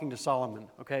is talking to Solomon,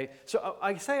 okay? So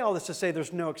I say all this to say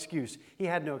there's no excuse. He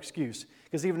had no excuse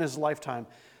because even in his lifetime.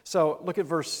 So look at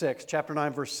verse 6, chapter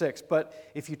 9, verse 6.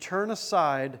 But if you turn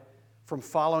aside from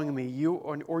following me, you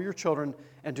or your children,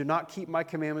 and do not keep my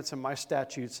commandments and my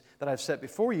statutes that I've set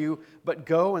before you, but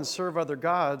go and serve other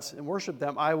gods and worship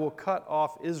them, I will cut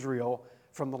off Israel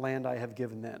from the land I have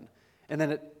given them. And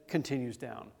then it continues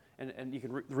down. And you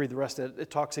can read the rest of it. It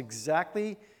talks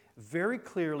exactly, very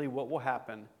clearly what will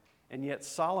happen. And yet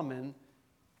Solomon,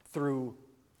 through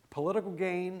political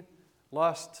gain,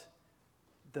 lust,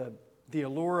 the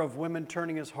allure of women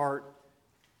turning his heart,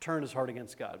 turned his heart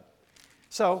against God.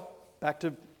 So, back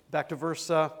to verse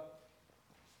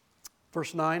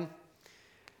 9,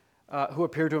 who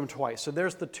appeared to him twice. So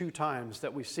there's the two times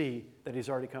that we see that he's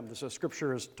already come. So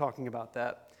Scripture is talking about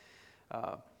that.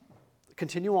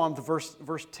 Continue on to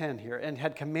verse 10 here. And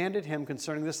had commanded him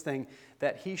concerning this thing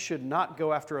that he should not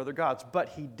go after other gods, but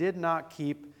he did not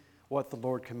keep what the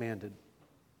Lord commanded.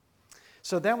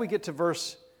 So then we get to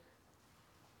verse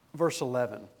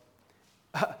 11.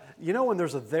 When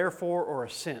there's a therefore or a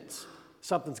since,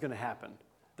 something's going to happen.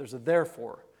 There's a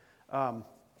therefore.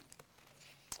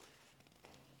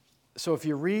 So if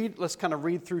you read, let's kind of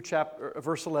read through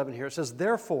verse 11 here. It says,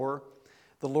 therefore,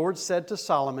 the Lord said to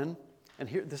Solomon, and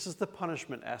here, this is the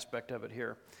punishment aspect of it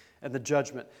here, and the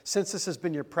judgment. Since this has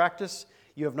been your practice,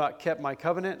 you have not kept my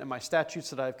covenant and my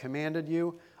statutes that I have commanded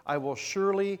you, I will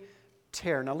surely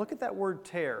tear. Now look at that word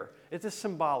tear. It is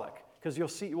symbolic, because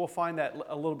you will find that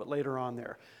a little bit later on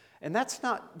there. And that's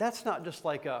not just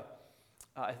like I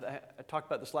talked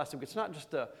about this last week, it's not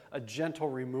just a gentle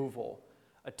removal.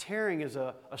 A tearing is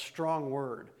a strong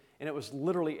word, and it was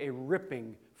literally a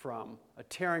ripping from, a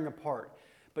tearing apart.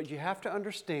 But you have to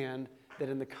understand that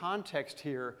in the context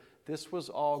here, this was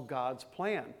all God's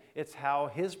plan. It's how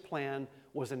his plan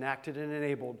was enacted and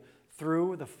enabled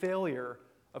through the failure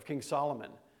of King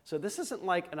Solomon. So this isn't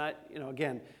like,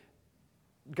 again,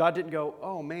 God didn't go,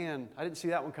 oh man, I didn't see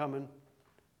that one coming.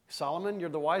 Solomon, you're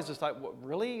the wisest. What,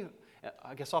 really?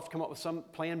 I guess I'll have to come up with some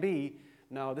plan B.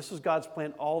 No, this was God's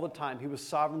plan all the time. He was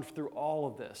sovereign through all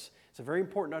of this. It's very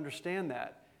important to understand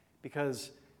that,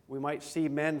 because we might see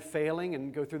men failing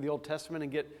and go through the Old Testament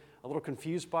and get a little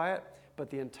confused by it, but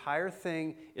the entire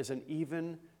thing is an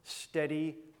even,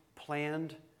 steady,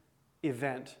 planned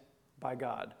event by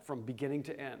God from beginning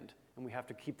to end. And we have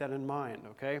to keep that in mind,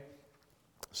 okay?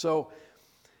 So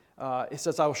it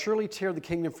says, I will surely tear the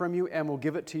kingdom from you and will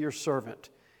give it to your servant.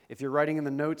 If you're writing in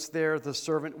the notes there, the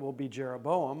servant will be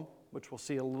Jeroboam, which we'll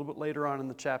see a little bit later on in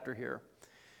the chapter here.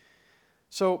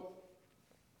 So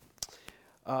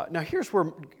now here's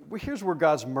where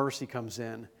God's mercy comes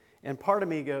in. And part of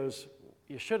me goes,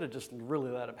 you should have just really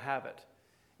let him have it.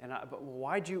 But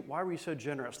why were you so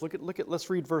generous? Let's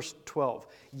read verse 12.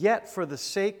 Yet for the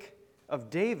sake of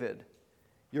David,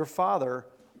 your father,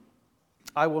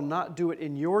 I will not do it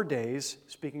in your days,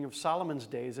 speaking of Solomon's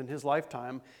days in his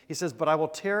lifetime. He says, but I will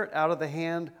tear it out of the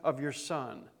hand of your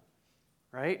son,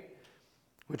 right?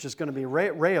 Which is going to be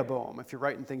Rehoboam, if you're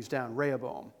writing things down,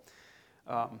 Rehoboam.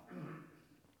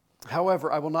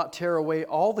 However, I will not tear away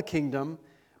all the kingdom,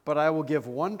 but I will give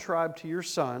one tribe to your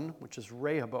son, which is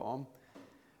Rehoboam,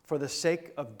 for the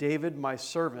sake of David my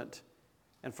servant,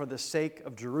 and for the sake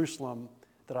of Jerusalem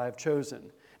that I have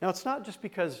chosen. Now, it's not just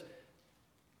because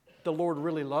the Lord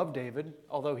really loved David,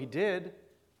 although he did,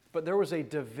 but there was a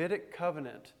Davidic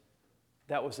covenant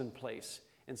that was in place.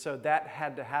 And so that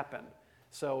had to happen.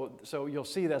 So you'll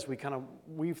see that as we kind of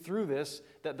weave through this,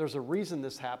 that there's a reason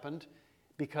this happened,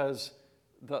 because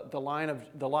the line of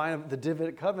the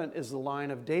Davidic covenant is the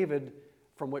line of David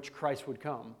from which Christ would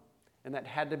come. And that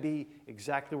had to be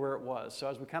exactly where it was. So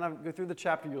as we kind of go through the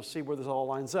chapter, you'll see where this all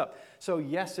lines up. So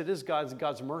yes, it is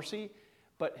God's mercy,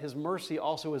 but his mercy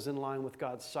also is in line with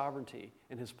God's sovereignty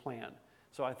and his plan.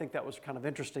 So I think that was kind of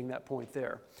interesting, that point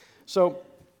there. So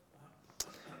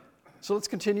let's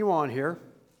continue on here.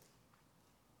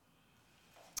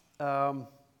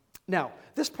 Now,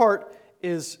 this part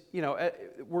is,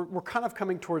 we're kind of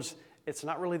coming towards, it's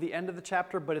not really the end of the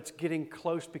chapter, but it's getting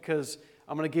close, because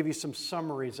I'm going to give you some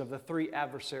summaries of the three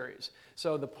adversaries.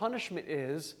 So the punishment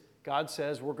is, God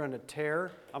says, I'm going to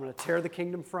tear the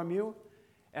kingdom from you,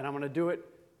 and I'm going to do it,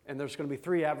 and there's going to be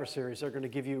three adversaries. They're going to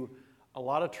give you a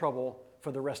lot of trouble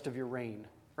for the rest of your reign,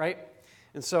 right?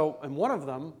 And one of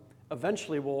them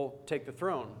eventually will take the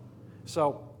throne.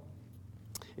 So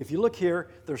if you look here,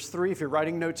 there's three. If you're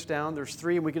writing notes down, there's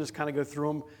three, and we can just kind of go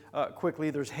through them quickly.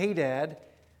 There's Hadad,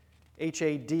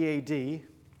 Hadad.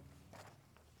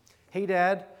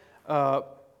 Hadad,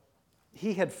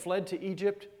 he had fled to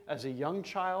Egypt as a young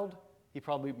child. He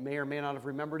probably may or may not have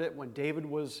remembered it when David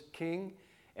was king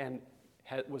and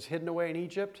was hidden away in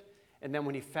Egypt. And then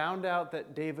when he found out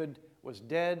that David was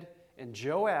dead and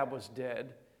Joab was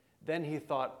dead, then he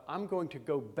thought, I'm going to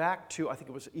go back to, I think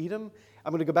it was Edom.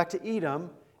 I'm going to go back to Edom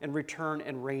and return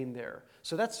and reign there.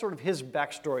 So that's sort of his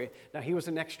backstory. Now, he was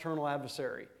an external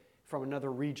adversary from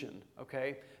another region,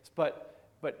 okay? But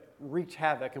wreaked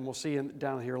havoc, and we'll see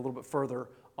down here a little bit further,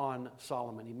 on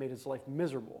Solomon. He made his life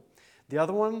miserable. The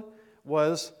other one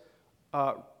was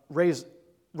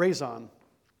Rezon.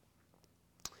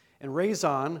 And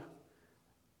Rezon,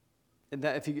 and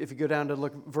that if you go down to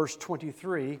look verse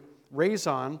 23,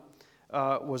 Rezon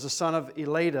was a son of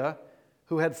Eladah,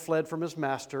 who had fled from his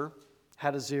master,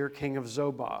 Hadazir, king of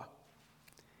Zobah.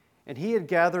 And he had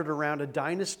gathered around a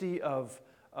dynasty of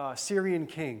Syrian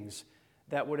kings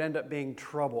that would end up being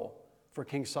trouble for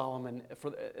King Solomon,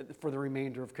 for the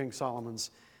remainder of King Solomon's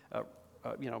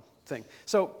thing.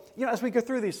 So, as we go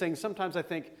through these things, sometimes I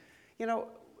think,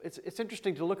 it's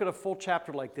interesting to look at a full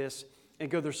chapter like this and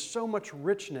go, there's so much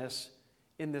richness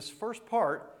in this first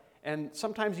part, and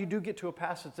sometimes you do get to a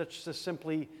passage that's just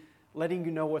simply letting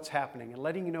you know what's happening and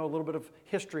letting you know a little bit of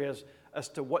history as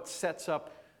to what sets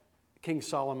up King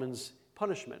Solomon's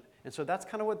punishment. And so that's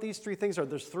kind of what these three things are.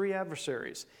 There's three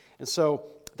adversaries. And so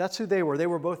that's who they were. They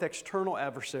were both external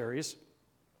adversaries.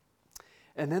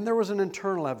 And then there was an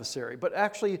internal adversary. But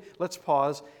actually, let's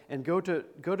pause and go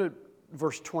to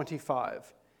verse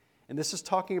 25. And this is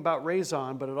talking about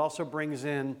Rezon, but it also brings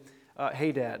in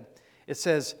Hadad. It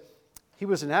says, he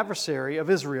was an adversary of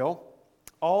Israel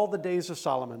all the days of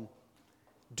Solomon,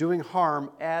 doing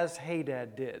harm as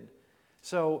Hadad did.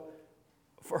 So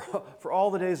for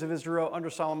all the days of Israel under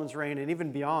Solomon's reign and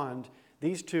even beyond,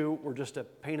 these two were just a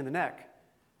pain in the neck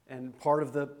and part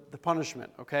of the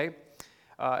punishment, okay?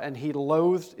 And he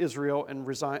loathed Israel and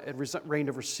reigned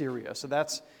over Syria. So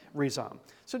that's Rezon.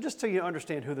 So just so you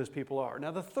understand who those people are.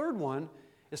 Now the third one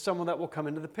is someone that will come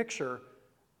into the picture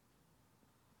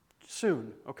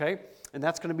soon, okay? And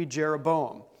that's going to be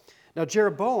Jeroboam. Now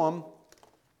Jeroboam,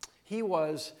 he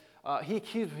was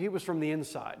he was from the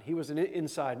inside. He was an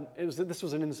inside. This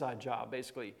was an inside job,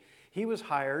 basically. He was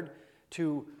hired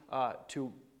to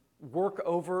work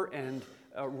over and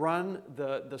run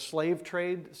the slave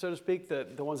trade, so to speak,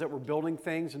 the ones that were building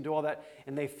things and do all that.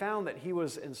 And they found that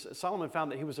Solomon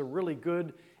found that he was a really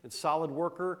good and solid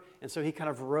worker, and so he kind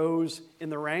of rose in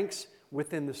the ranks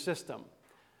within the system.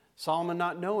 Solomon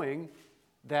not knowing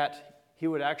that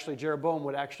Jeroboam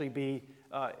would actually be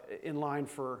in line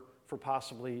for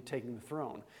possibly taking the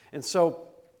throne. And so,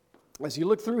 as you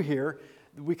look through here,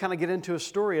 we kind of get into a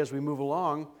story as we move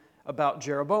along about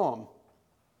Jeroboam.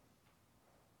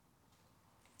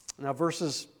 Now,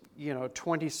 verses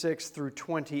 26 through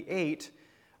 28,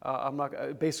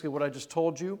 basically what I just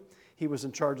told you. He was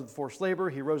in charge of the forced labor.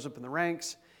 He rose up in the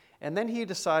ranks, and then he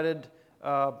decided.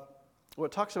 What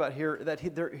it talks about here that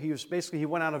he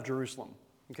went out of Jerusalem.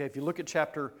 Okay, if you look at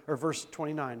verse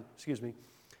 29,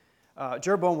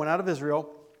 Jeroboam went out of Israel,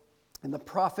 and the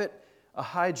prophet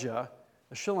Ahijah,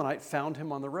 a Shilonite, found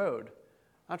him on the road.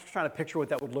 I'm just trying to picture what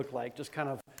that would look like. Just kind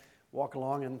of walk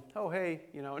along and, oh, hey,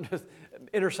 and just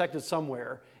intersected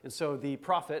somewhere. And so the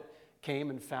prophet came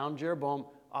and found Jeroboam,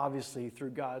 obviously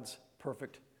through God's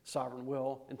perfect sovereign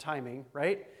will and timing,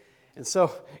 right? And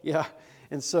so,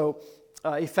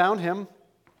 he found him.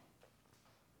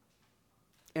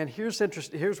 And here's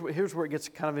where it gets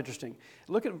kind of interesting.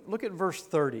 Look at verse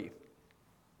 30.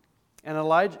 And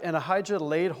Ahijah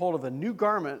laid hold of a new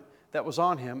garment that was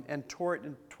on him and tore it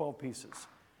in 12 pieces.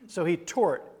 So he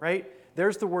tore it, right?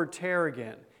 There's the word tear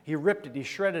again. He ripped it, he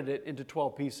shredded it into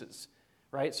 12 pieces,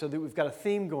 right? So that we've got a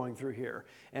theme going through here.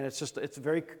 And it's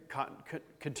very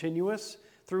continuous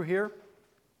through here.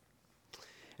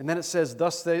 And then it says,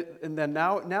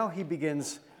 now he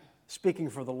begins speaking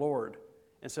for the Lord.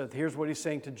 And so here's what he's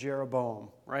saying to Jeroboam,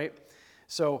 right?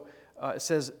 So it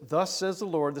says, thus says the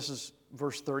Lord, this is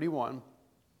verse 31.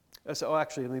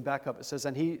 Actually, let me back up. It says,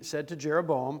 and he said to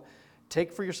Jeroboam,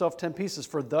 take for yourself 10 pieces,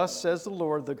 for thus says the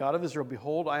Lord, the God of Israel,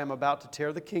 behold, I am about to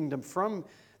tear the kingdom from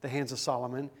the hands of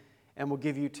Solomon and will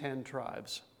give you 10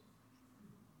 tribes.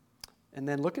 And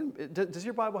then does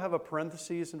your Bible have a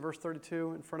parenthesis in verse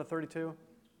 32, in front of 32?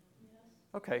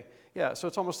 Okay, yeah, so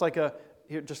it's almost like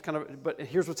but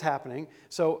here's what's happening.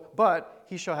 So, but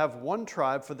he shall have one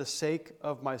tribe for the sake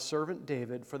of my servant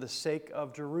David, for the sake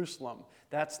of Jerusalem.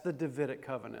 That's the Davidic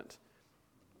covenant.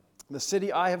 The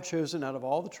city I have chosen out of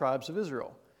all the tribes of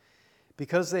Israel.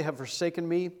 Because they have forsaken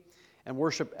me and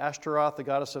worship Ashtaroth, the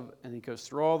goddess of, and he goes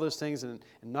through all those things and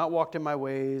not walked in my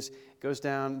ways. It goes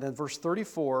down, then verse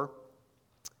 34,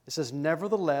 it says,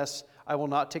 nevertheless, I will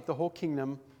not take the whole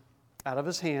kingdom out of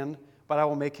his hand, but I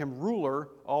will make him ruler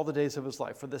all the days of his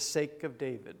life for the sake of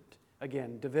David.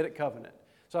 Again, Davidic covenant.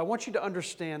 So I want you to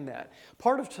understand that.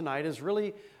 Part of tonight is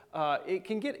really, we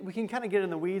can kind of get in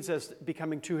the weeds as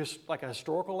becoming like a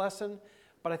historical lesson,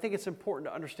 but I think it's important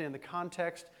to understand the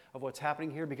context of what's happening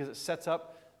here because it sets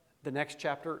up the next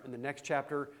chapter and the next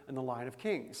chapter in the line of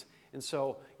Kings. And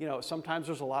so, sometimes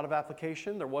there's a lot of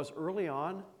application. There was early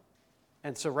on.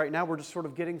 And so right now we're just sort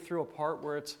of getting through a part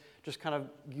where it's just kind of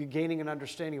you gaining an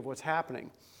understanding of what's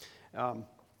happening.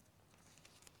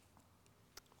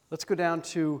 Let's go down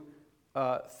to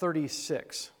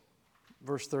 36,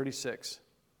 verse 36.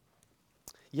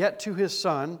 Yet to his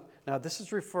son, now this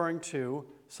is referring to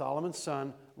Solomon's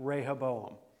son,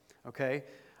 Rehoboam. Okay?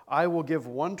 I will give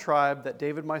one tribe that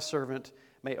David my servant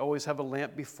may always have a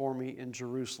lamp before me in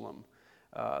Jerusalem.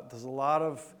 There's a lot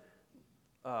of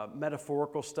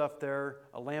metaphorical stuff there.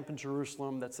 A lamp in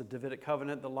Jerusalem, that's the Davidic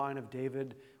covenant, the line of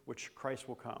David, which Christ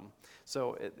will come.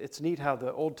 So it's neat how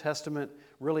the Old Testament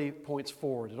really points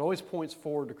forward. It always points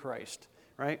forward to Christ,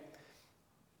 right?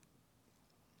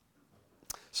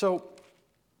 So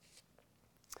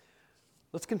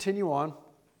let's continue on.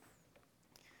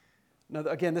 Now,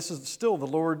 again, this is still the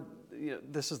Lord.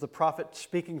 This is the prophet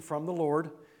speaking from the Lord.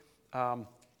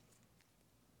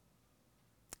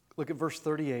 Look at verse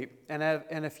 38.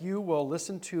 And if you will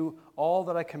listen to all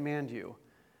that I command you.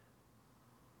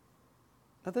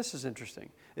 Now this is interesting.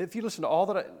 If you listen to all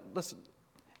that I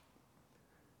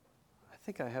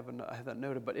think I have that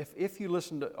noted, but if you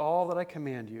listen to all that I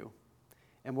command you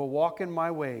and will walk in my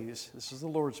ways, this is the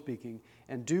Lord speaking,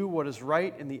 and do what is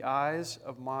right in the eyes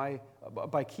of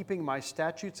by keeping my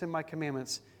statutes and my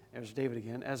commandments, there's David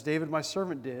again, as David my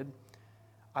servant did,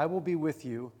 I will be with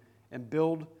you and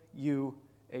build you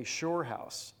a sure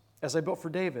house, as I built for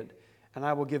David, and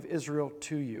I will give Israel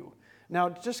to you. Now,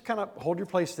 just kind of hold your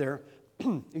place there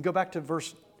and go back to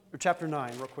chapter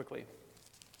 9 real quickly.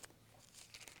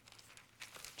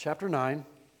 Chapter 9,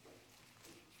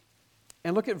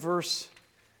 and look at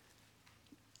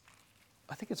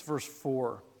I think it's verse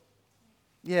 4.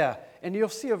 Yeah, and you'll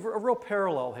see a real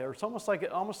parallel here. It's almost like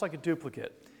a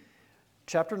duplicate.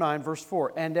 Chapter 9, verse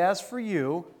 4. And as for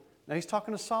you, now he's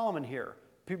talking to Solomon here.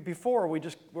 Before,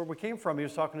 where we came from, he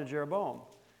was talking to Jeroboam.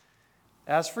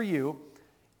 As for you,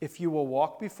 if you will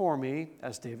walk before me,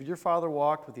 as David your father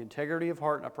walked, with the integrity of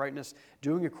heart and uprightness,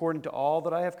 doing according to all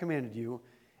that I have commanded you,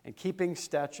 and keeping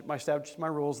my statutes, my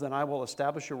rules, then I will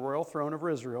establish your royal throne over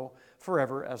Israel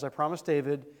forever. As I promised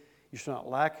David, you shall not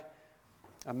lack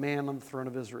a man on the throne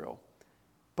of Israel.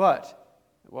 But,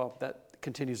 well, that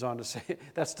continues on to say,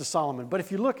 that's to Solomon. But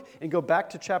if you look and go back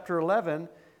to chapter 11,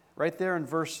 right there in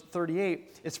verse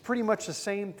 38, it's pretty much the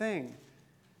same thing.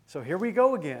 So here we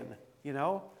go again,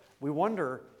 We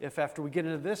wonder if after we get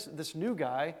into this new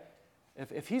guy,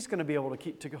 if he's going to be able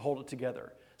to hold it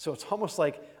together. So it's almost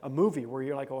like a movie where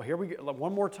you're like, oh, here we go,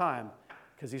 one more time,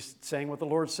 because he's saying what the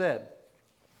Lord said.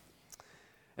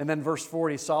 And then verse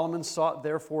 40, Solomon sought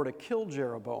therefore to kill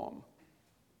Jeroboam.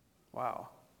 Wow.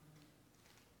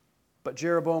 But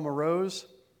Jeroboam arose,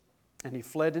 and he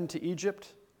fled into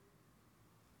Egypt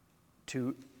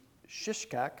to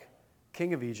Shishak,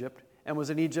 king of Egypt, and was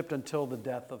in Egypt until the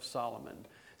death of Solomon.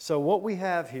 So what we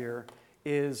have here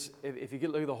is, if you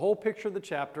look at the whole picture of the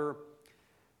chapter,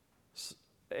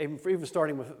 even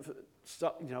starting with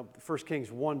 1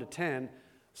 Kings 1 to 10,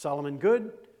 Solomon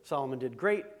good, Solomon did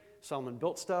great, Solomon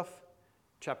built stuff.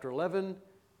 Chapter 11,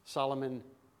 Solomon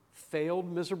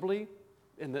failed miserably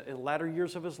in the latter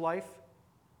years of his life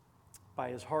by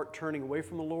his heart turning away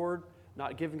from the Lord,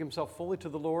 not giving himself fully to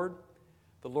the Lord.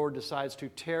 The Lord decides to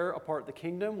tear apart the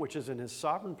kingdom, which is in his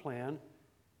sovereign plan.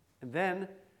 And then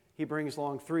he brings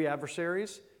along 3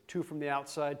 adversaries, 2 from the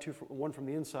outside, 1 from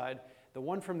the inside. The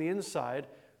one from the inside,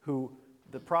 who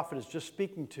the prophet is just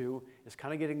speaking to, is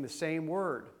kind of getting the same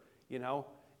word,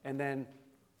 and then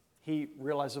he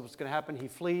realizes what's going to happen. He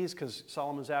flees because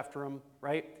Solomon's after him,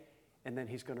 right? And then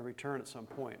he's going to return at some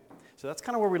point. So that's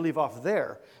kind of where we leave off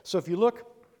there. So if you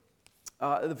look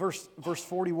at verse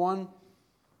 41,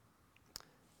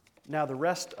 now the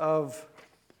rest of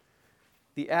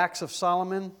the acts of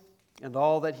Solomon and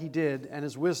all that he did and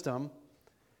his wisdom,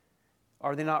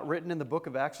 are they not written in the book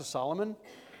of Acts of Solomon?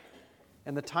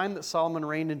 And the time that Solomon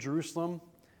reigned in Jerusalem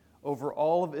over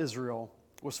all of Israel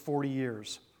was 40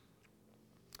 years.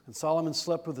 And Solomon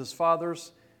slept with his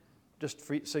fathers. Just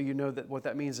so you know that what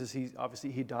that means is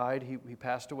he died, he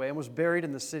passed away, and was buried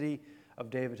in the city of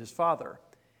David his father.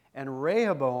 And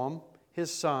Rehoboam,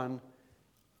 his son,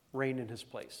 reigned in his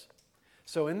place.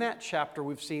 So in that chapter,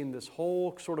 we've seen this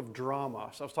whole sort of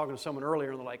drama. So I was talking to someone earlier,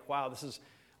 and they're like, wow, this is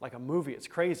like a movie. It's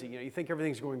crazy. You think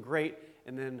everything's going great,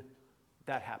 and then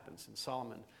that happens in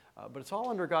Solomon. But it's all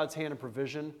under God's hand and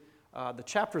provision. The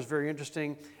chapter is very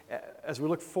interesting. As we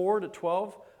look forward at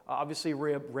 12, obviously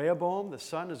Rehoboam, the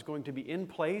son, is going to be in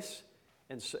place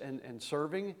and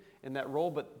serving in that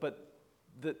role, but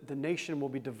the nation will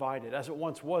be divided, as it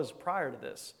once was prior to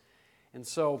this. And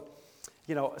so,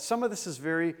 some of this is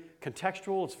very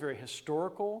contextual. It's very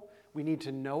historical. We need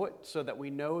to know it so that we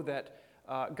know that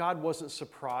God wasn't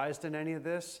surprised in any of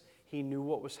this. He knew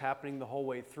what was happening the whole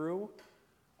way through.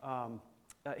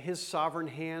 His sovereign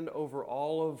hand over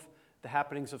all of the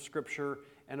happenings of Scripture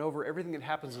and over everything that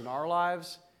happens in our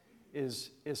lives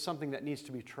is something that needs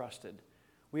to be trusted.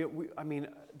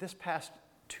 This past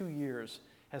 2 years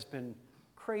has been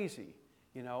crazy,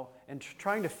 and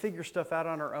trying to figure stuff out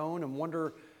on our own and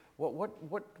wonder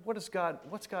what's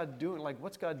God doing? Like,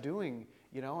 what's God doing?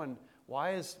 And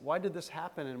why did this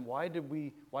happen? And why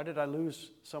did I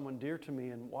lose someone dear to me?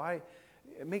 And why?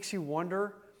 It makes you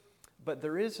wonder. But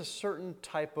there is a certain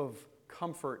type of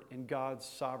comfort in God's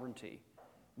sovereignty.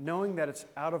 Knowing that it's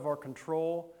out of our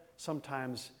control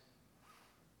sometimes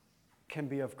can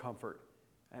be of comfort.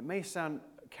 It may sound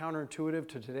counterintuitive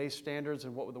to today's standards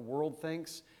and what the world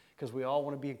thinks, because we all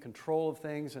want to be in control of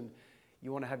things, and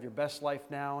you want to have your best life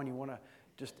now, and you want to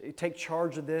just take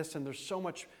charge of this, and there's so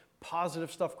much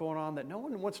positive stuff going on that no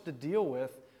one wants to deal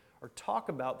with or talk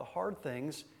about the hard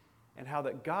things, and how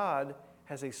that God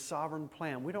has a sovereign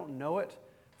plan. We don't know it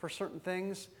for certain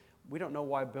things. We don't know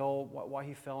why why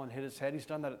he fell and hit his head. He's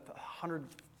done that 100,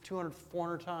 200,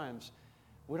 400 times.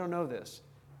 We don't know this.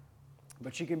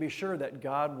 But you can be sure that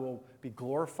God will be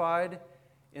glorified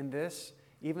in this,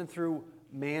 even through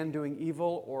man doing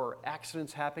evil or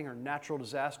accidents happening or natural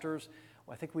disasters.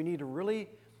 Well, I think we need to really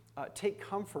take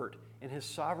comfort in his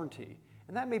sovereignty.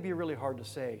 And that may be really hard to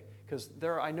say, because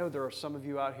I know there are some of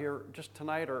you out here just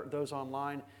tonight, or those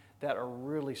online, that are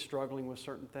really struggling with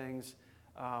certain things.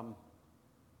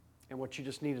 And what you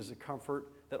just need is a comfort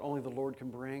that only the Lord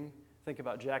can bring. Think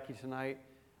about Jackie tonight.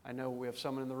 I know we have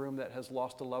someone in the room that has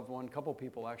lost a loved one, a couple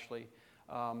people actually,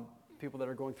 people that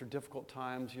are going through difficult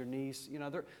times, your niece.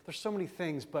 There's so many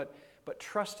things, but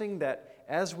trusting that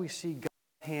as we see God's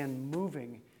hand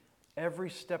moving every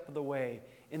step of the way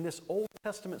in this Old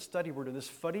Testament study we're doing, this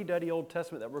fuddy-duddy Old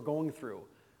Testament that we're going through.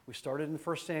 We started in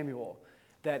 1 Samuel,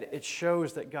 that it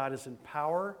shows that God is in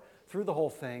power through the whole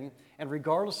thing, and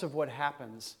regardless of what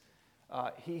happens,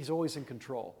 He's always in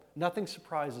control. Nothing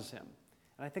surprises Him.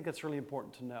 And I think that's really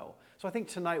important to know. So I think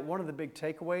tonight one of the big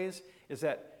takeaways is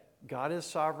that God is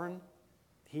sovereign.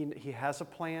 He has a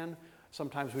plan.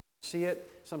 Sometimes we don't see it.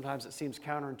 Sometimes it seems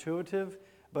counterintuitive,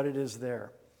 but it is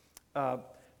there.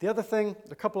 The other thing,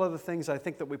 a couple other things I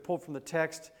think that we pulled from the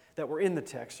text, that were in the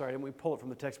text, sorry, and we pulled it from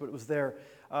the text, but it was there.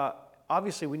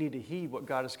 Obviously, we need to heed what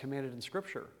God has commanded in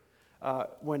Scripture.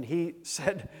 When He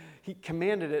said, He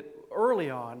commanded it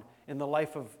early on in the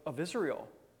life of Israel.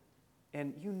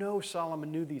 And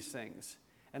Solomon knew these things.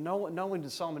 And not only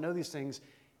did Solomon know these things,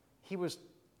 he was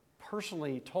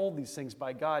personally told these things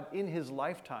by God in his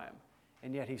lifetime,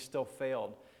 and yet he still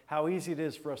failed. How easy it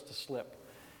is for us to slip.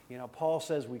 Paul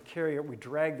says we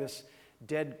drag this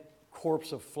dead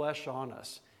corpse of flesh on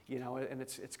us, and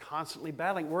it's constantly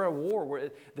battling. We're at war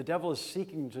where the devil is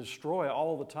seeking to destroy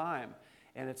all the time.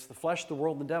 And it's the flesh, the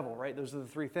world, and the devil, right? Those are the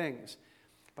three things.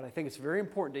 But I think it's very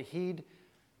important to heed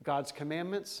God's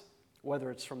commandments, whether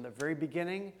it's from the very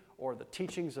beginning or the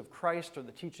teachings of Christ or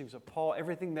the teachings of Paul.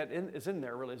 Everything that is in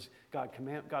there really is God's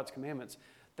commandments.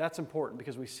 That's important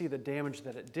because we see the damage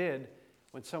that it did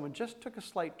when someone just took a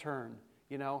slight turn.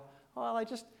 I'm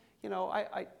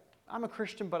a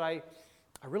Christian, but I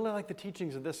really like the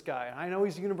teachings of this guy. And I know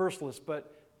he's a universalist,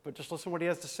 but just listen to what he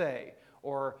has to say.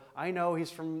 Or I know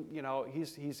he's from,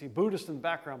 he's a Buddhist in the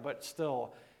background, but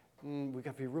still, we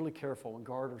got to be really careful and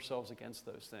guard ourselves against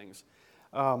those things.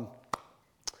 One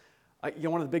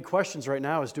of the big questions right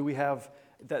now is, do we have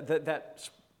that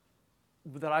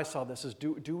I saw this is,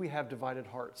 do we have divided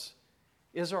hearts?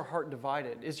 Is our heart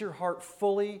divided? Is your heart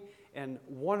fully and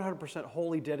 100%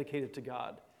 wholly dedicated to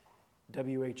God?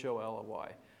 WHOLLY.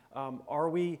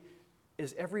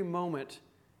 Is every moment,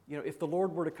 if the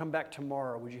Lord were to come back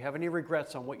tomorrow, would you have any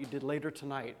regrets on what you did later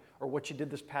tonight or what you did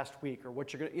this past week or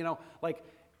what you're going to,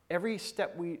 every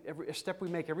step we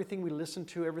make, everything we listen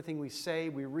to, everything we say,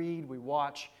 we read, we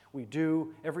watch, we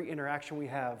do, every interaction we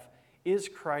have, is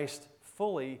Christ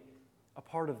fully a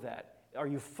part of that? Are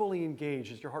you fully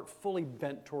engaged? Is your heart fully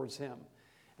bent towards Him?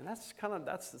 And that's kind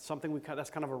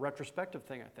of a retrospective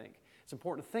thing, I think. It's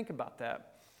important to think about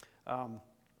that.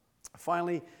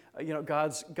 Finally,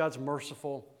 God's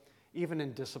merciful, even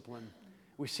in discipline.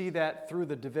 We see that through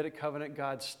the Davidic covenant,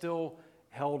 God still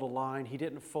held a line. He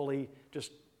didn't fully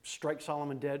just strike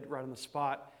Solomon dead right on the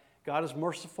spot. God is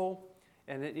merciful,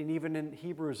 and even in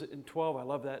Hebrews in 12, I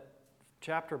love that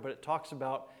chapter, but it talks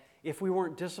about if we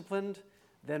weren't disciplined,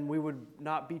 then we would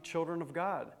not be children of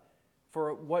God.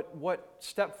 For what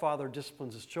stepfather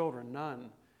disciplines his children? None.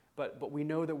 But we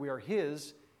know that we are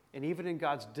His, and even in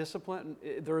God's discipline,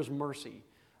 there is mercy.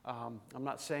 I'm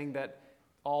not saying that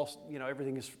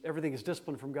everything is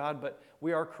disciplined from God, but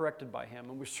we are corrected by Him,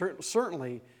 and we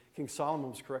certainly King Solomon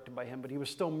was corrected by Him, but he was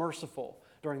still merciful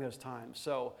during those times.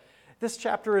 So this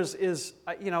chapter is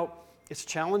it's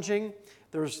challenging.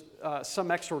 There's some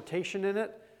exhortation in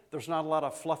it. There's not a lot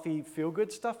of fluffy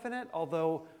feel-good stuff in it,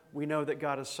 although we know that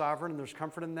God is sovereign and there's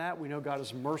comfort in that. We know God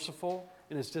is merciful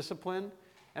in His discipline,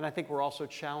 and I think we're also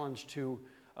challenged to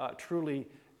truly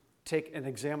take and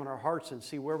examine our hearts and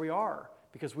see where we are,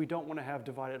 because we don't want to have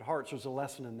divided hearts. There's a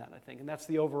lesson in that, I think, and that's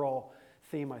the overall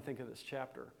theme, I think, of this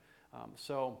chapter.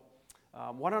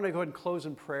 Why don't I go ahead and close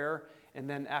in prayer, and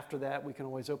then after that, we can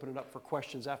always open it up for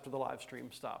questions after the live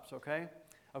stream stops, okay?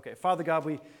 Okay, Father God,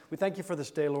 we thank You for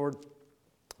this day, Lord.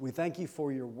 We thank You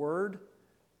for Your word,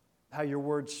 how Your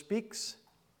word speaks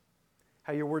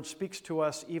to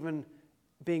us, even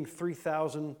being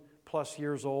 3,000 plus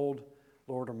years old,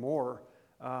 Lord, or more.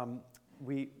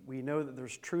 We know that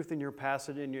there's truth in Your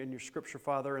passage, in Your Scripture,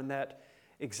 Father, and that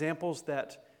examples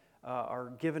that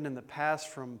are given in the past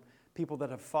from people that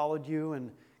have followed You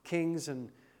and kings and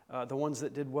the ones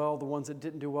that did well, the ones that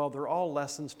didn't do well, they're all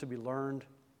lessons to be learned.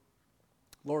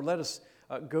 Lord, let us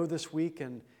go this week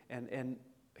and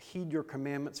heed Your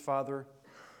commandments, Father.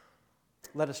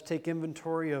 Let us take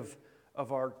inventory of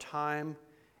our time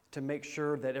to make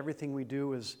sure that everything we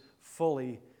do is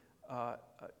fully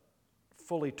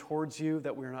towards You,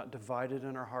 that we're not divided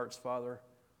in our hearts, Father.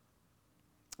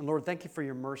 And Lord, thank You for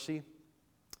Your mercy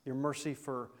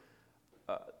for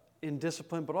in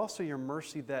discipline, but also Your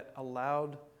mercy that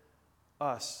allowed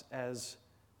us as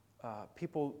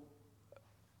people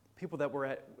that were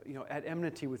at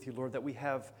enmity with You, Lord, that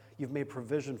You've made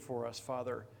provision for us,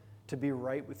 Father, to be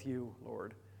right with You,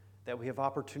 Lord. that we have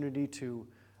opportunity to,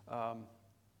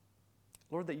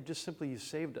 Lord, that you just simply you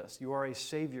saved us. You are a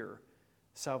Savior.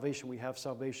 Salvation, we have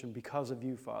salvation because of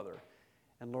you, Father.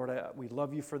 And Lord, we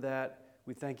love you for that.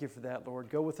 We thank you for that, Lord.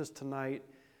 Go with us tonight.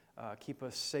 Keep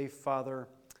us safe, Father.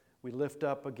 We lift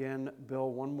up again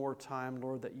Bill one more time,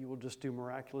 Lord, that you will just do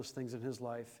miraculous things in his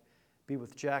life. Be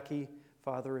with Jackie,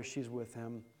 Father, as she's with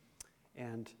him.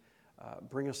 And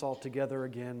bring us all together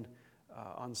again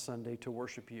on Sunday to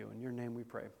worship you. In your name we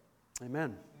pray.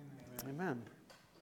 Amen. Amen. Amen.